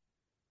know.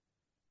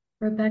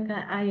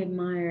 Rebecca, I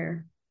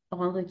admire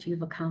all that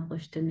you've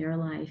accomplished in your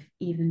life,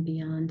 even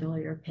beyond all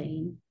your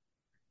pain.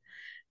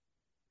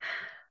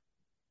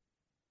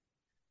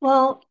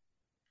 Well,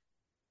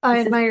 I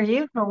This is, admire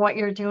you for what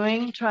you're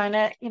doing, trying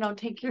to,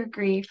 take your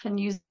grief and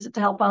use it to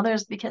help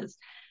others because,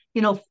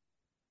 you know,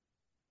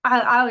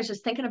 I was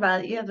just thinking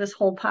about it. You have this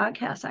whole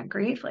podcast on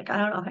grief. Like, I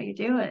don't know how you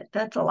do it.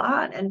 That's a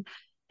lot. And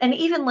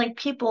even like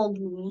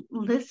people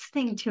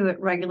listening to it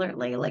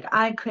regularly, like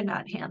I could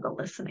not handle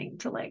listening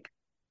to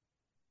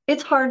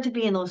it's hard to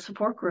be in those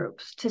support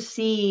groups to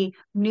see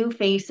new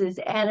faces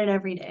added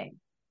every day,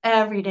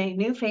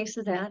 new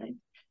faces added.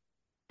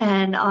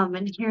 And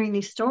hearing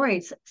these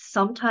stories,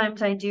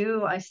 sometimes I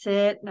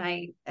sit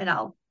and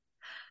I'll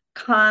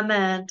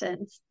comment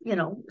and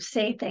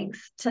say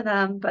things to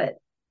them, but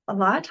a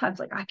lot of times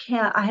like I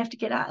can't, I have to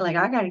get out, like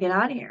I got to get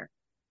out of here.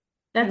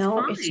 that's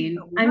It's just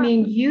a fine. I lot.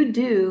 mean, you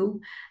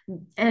do.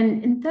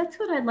 And that's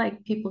what I'd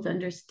like people to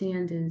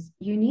understand is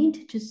you need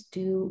to just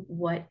do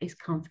what is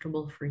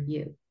comfortable for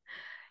you.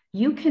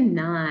 You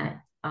cannot,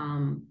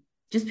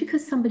 just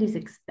because somebody's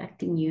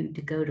expecting you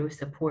to go to a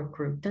support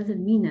group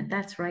doesn't mean that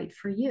that's right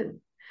for you.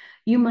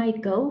 You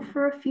might go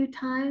for a few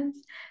times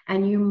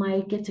and you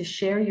might get to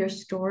share your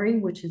story,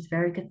 which is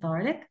very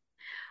cathartic.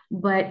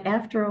 But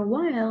after a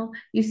while,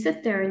 you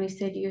sit there and you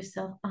say to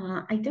yourself,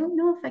 I don't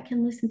know if I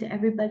can listen to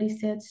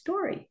everybody's sad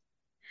story.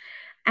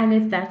 And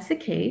if that's the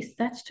case,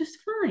 that's just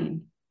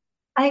fine.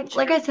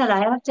 Like I said,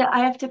 I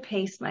have to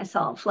pace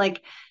myself.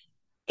 Like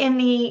in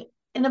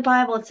the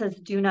Bible, it says,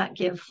 do not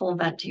give full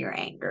vent to your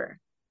anger.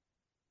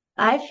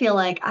 I feel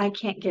like I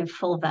can't give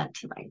full vent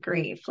to my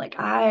grief. Like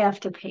I have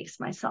to pace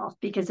myself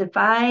because if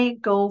I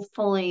go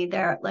fully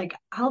there, like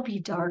I'll be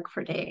dark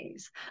for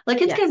days.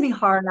 Like it's gonna be Yes,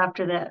 hard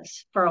after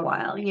this for a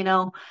while,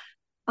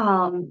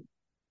 Um,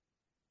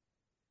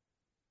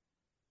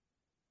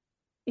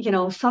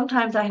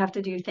 sometimes I have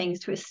to do things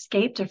to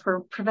escape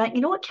prevent.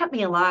 You know what kept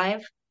me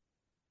alive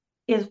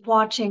is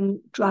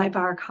watching dry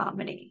bar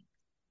comedy.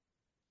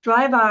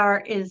 Dry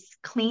bar is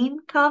clean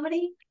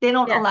comedy. They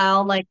don't yes,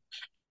 allow like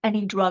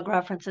any drug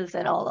references.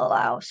 They don't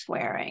allow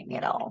swearing.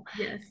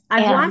 yes.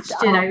 I've And watched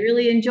it. I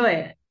really enjoy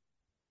it.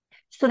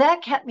 so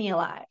that kept me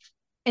alive.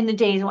 in the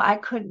days when I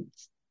couldn't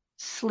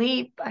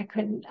sleep,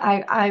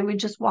 I would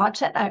just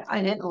watch it.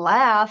 I didn't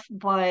laugh,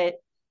 but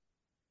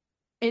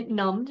it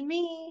numbed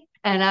me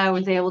and I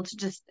was able to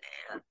just,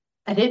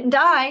 I didn't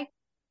die.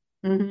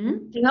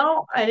 Mm-hmm.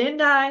 I didn't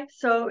die,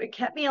 so it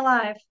kept me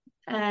alive.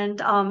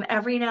 And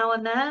every now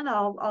and then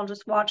I'll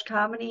just watch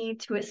comedy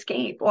to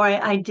escape. Or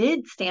I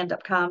did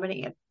stand-up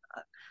comedy.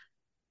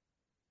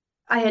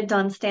 I had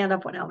done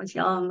stand-up when I was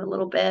young a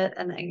little bit,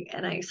 and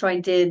I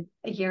did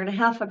a year and a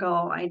half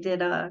ago, I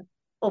did a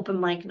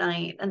open mic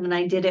night, and then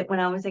I did it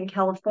when I was in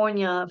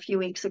California a few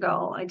weeks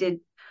ago. I did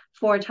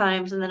 4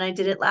 times, and then I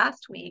did it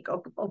last week,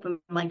 open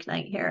mic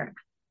night here.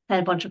 Had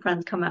a bunch of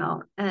friends come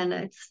out, and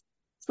it's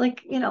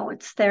like,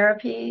 it's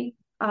therapy.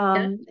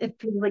 Yeah. It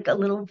feels like a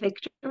little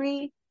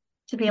victory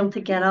to be able to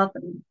Mm-hmm. get up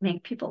and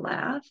make people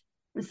laugh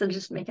instead of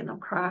just making them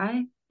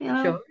cry, you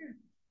know? Sure.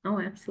 Oh,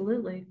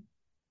 absolutely.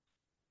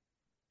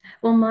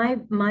 Well,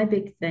 my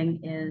big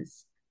thing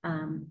is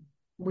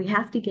we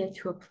have to get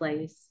to a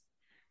place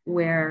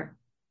where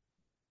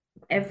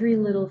every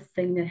little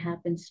thing that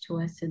happens to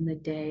us in the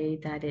day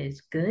that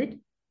is good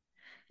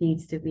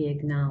needs to be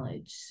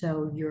acknowledged.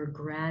 So you're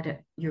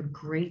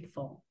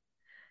grateful.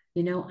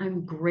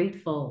 I'm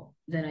grateful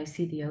that I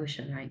see the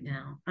ocean right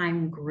now.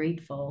 I'm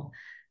grateful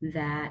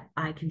that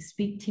I can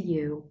speak to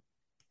you,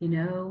 you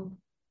know,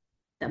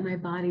 that my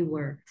body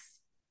works,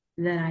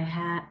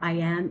 that I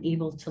am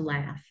able to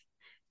laugh.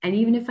 And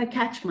even if I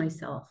catch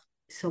myself,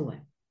 so what?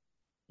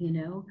 You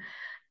know?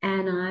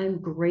 And I'm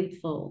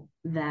grateful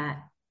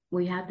that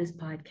we have this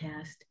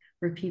podcast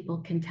where people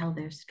can tell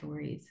their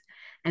stories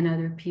and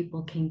other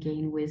people can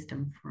gain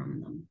wisdom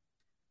from them,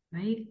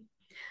 right?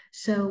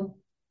 So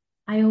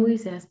I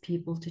always ask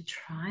people to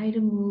try to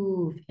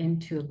move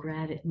into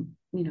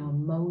a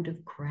mode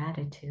of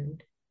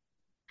gratitude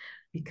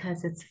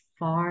because it's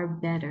far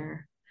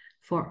better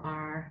for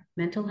our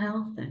mental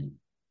health and,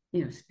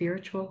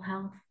 spiritual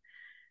health,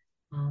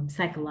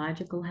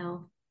 psychological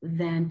health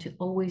than to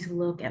always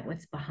look at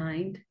what's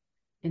behind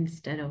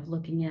instead of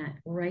looking at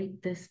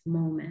right this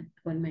moment.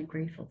 What am I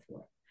grateful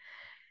for?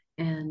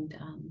 And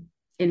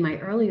in my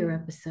earlier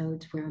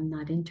episodes where I'm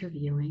not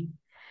interviewing,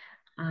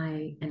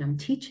 I'm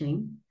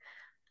teaching,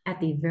 at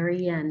the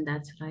very end,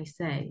 that's what I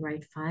say: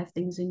 write 5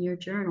 things in your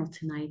journal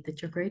tonight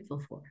that you're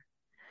grateful for.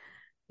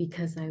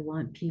 Because I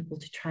want people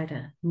to try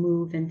to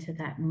move into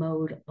that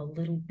mode a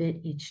little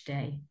bit each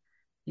day,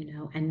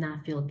 and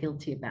not feel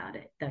guilty about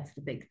it. That's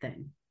the big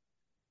thing.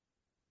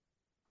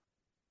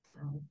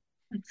 So,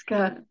 It's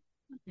good.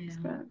 It's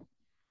yeah, good.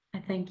 I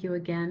thank you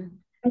again.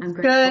 It's I'm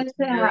grateful good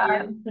to to know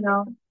have,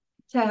 you.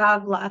 to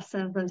have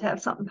lessons and to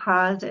have something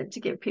positive to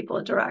give people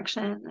a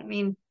direction. I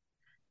mean,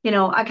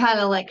 I kind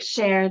of like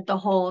shared the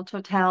whole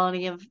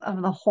totality of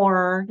the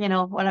horror,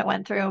 what I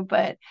went through.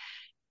 But,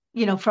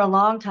 for a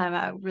long time,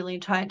 I really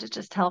tried to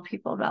just tell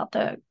people about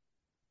the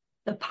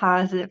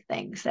positive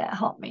things that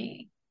helped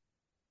me,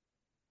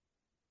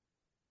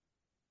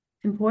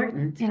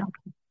 Important. you know.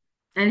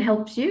 And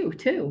helps you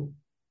too.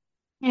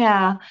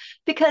 Yeah.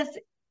 Because,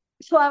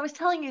 so I was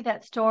telling you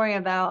that story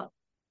about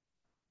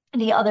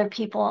the other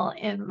people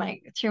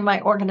through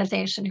my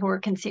organization who were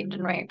conceived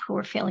and raped, who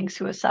were feeling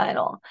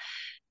suicidal,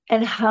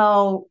 and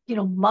how,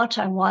 much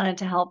I wanted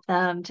to help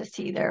them to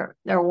see their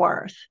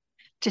worth,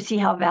 to see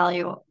how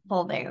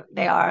valuable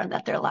they are and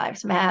that their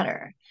lives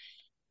matter.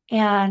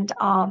 And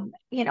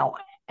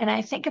and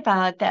I think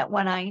about that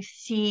when I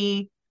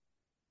see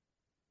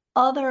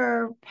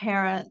other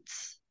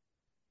parents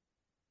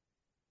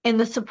in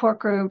the support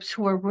groups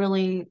who are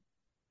really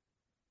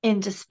in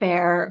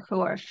despair,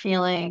 who are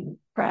feeling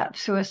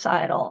perhaps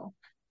suicidal,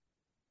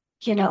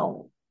 you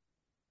know,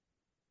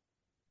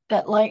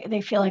 that like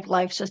they feel like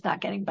life's just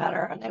not getting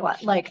better and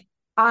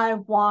I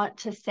want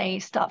to say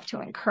stuff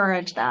to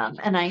encourage them,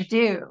 and I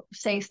do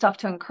say stuff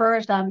to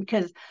encourage them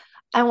because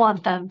I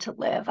want them to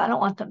live. I don't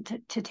want them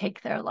to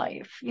take their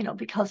life,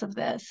 because of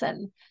this.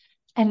 And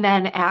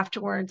then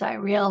afterwards I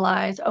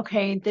realize,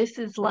 okay, this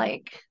is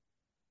like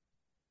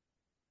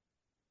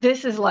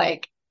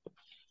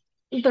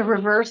the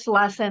reverse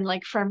lesson,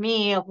 like for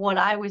me, of what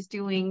I was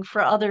doing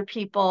for other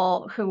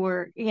people who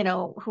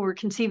were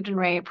conceived and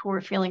raped, who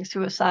were feeling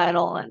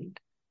suicidal, and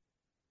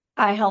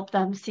I help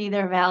them see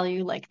their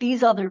value. Like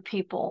these other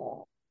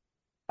people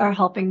are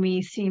helping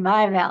me see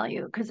my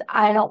value because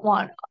I don't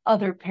want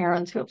other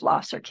parents who have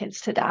lost their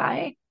kids to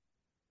die.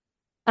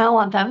 I don't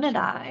want them to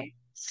die.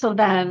 So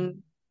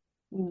then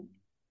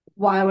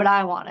why would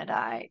I want to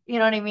die? You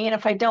know what I mean?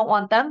 If I don't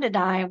want them to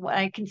die,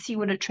 I can see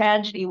what a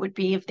tragedy would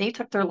be if they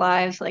took their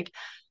lives. Like,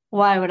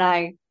 why would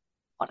I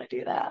want to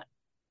do that?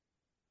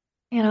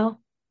 You know?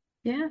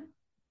 Yeah.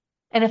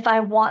 And if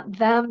I want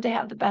them to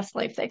have the best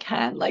life they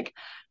can, like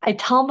I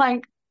tell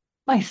my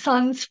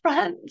son's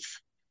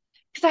friends,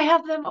 because I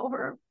have them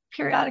over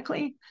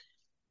periodically.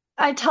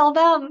 I tell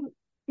them,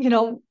 you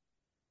know,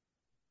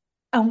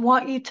 I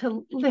want you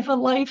to live a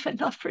life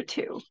enough for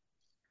two.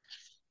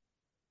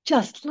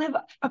 Just live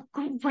a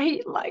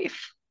great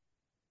life.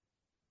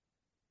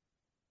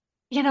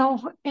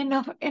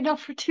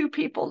 Enough for two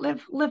people.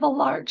 Live a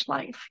large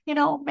life,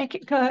 make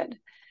it good.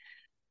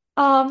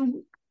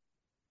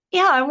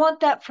 Yeah, I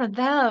want that for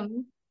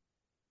them.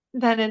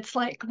 Then it's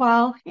like,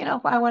 well,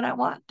 why would I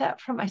want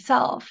that for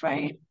myself,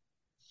 right?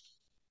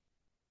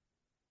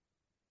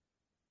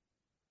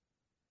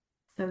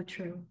 So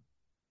true.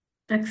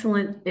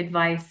 Excellent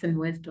advice and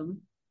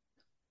wisdom.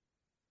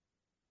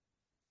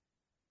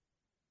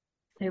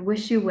 I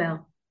wish you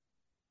well.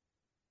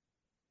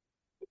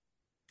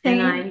 And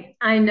Same.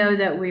 I know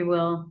that we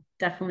will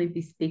definitely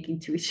be speaking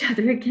to each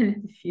other again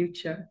in the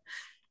future.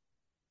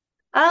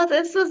 Oh,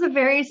 this was a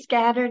very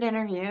scattered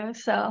interview,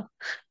 so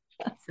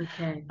It's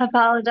okay. I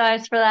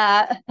apologize for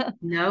that.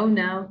 No,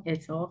 no,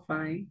 it's all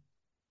fine.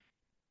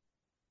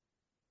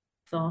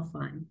 It's all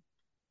fine.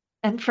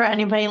 And for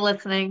anybody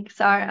listening,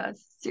 sorry, I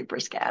was super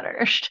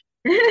scattered.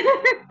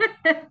 It's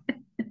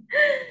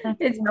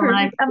And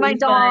my perfectly fine.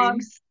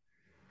 dogs,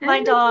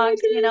 And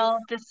the dog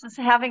this is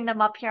having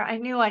them up here. I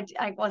knew I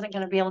wasn't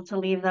going to be able to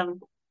leave them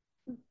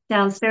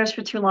downstairs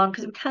for too long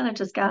because we kind of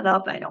just got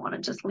up. I don't want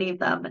to just leave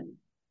them, and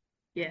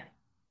yeah.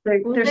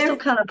 Well, they're still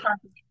kind of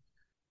puppy.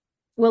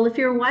 well, if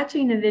you're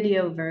watching the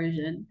video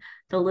version,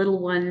 the little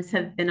ones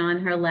have been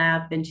on her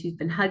lap and she's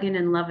been hugging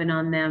and loving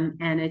on them,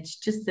 and it's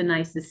just the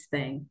nicest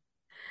thing.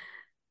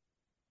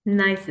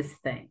 Nicest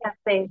thing. Yeah,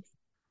 thanks.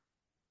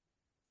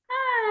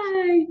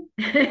 Hi.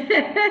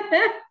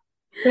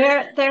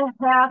 They're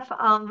half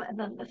and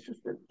then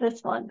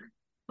this one.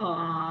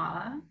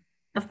 Aw.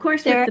 Of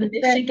course, with the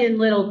They're Michigan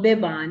little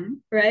bib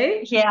on,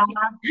 right? yeah,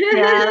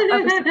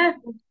 yeah.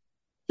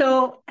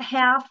 So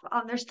half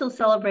they're still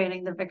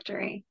celebrating the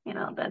victory,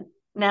 the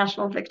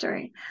national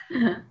victory.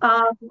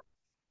 Um,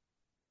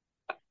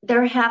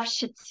 they're half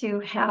Shih Tzu,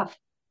 half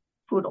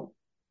poodle.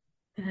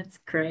 That's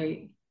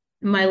great.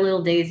 My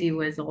little Daisy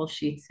was all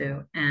Shih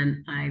Tzu,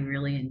 and I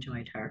really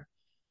enjoyed her.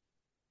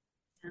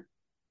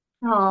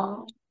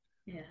 Oh,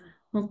 Yeah.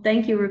 Well,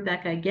 thank you,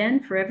 Rebecca,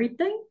 again for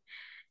everything.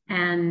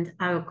 And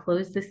I will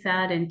close this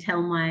out and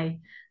tell my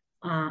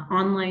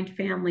online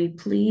family,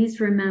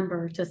 please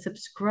remember to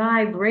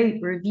subscribe,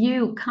 rate,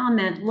 review,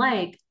 comment,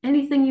 like,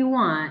 anything you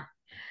want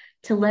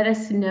to let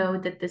us know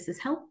that this has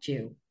helped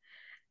you.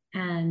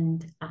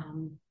 And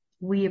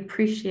we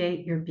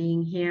appreciate your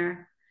being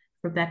here.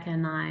 Rebecca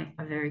and I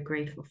are very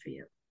grateful for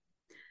you.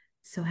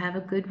 So have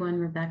a good one,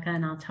 Rebecca,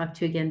 and I'll talk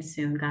to you again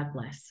soon. God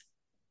bless.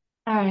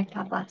 all right.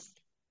 God bless.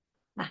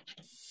 Bye.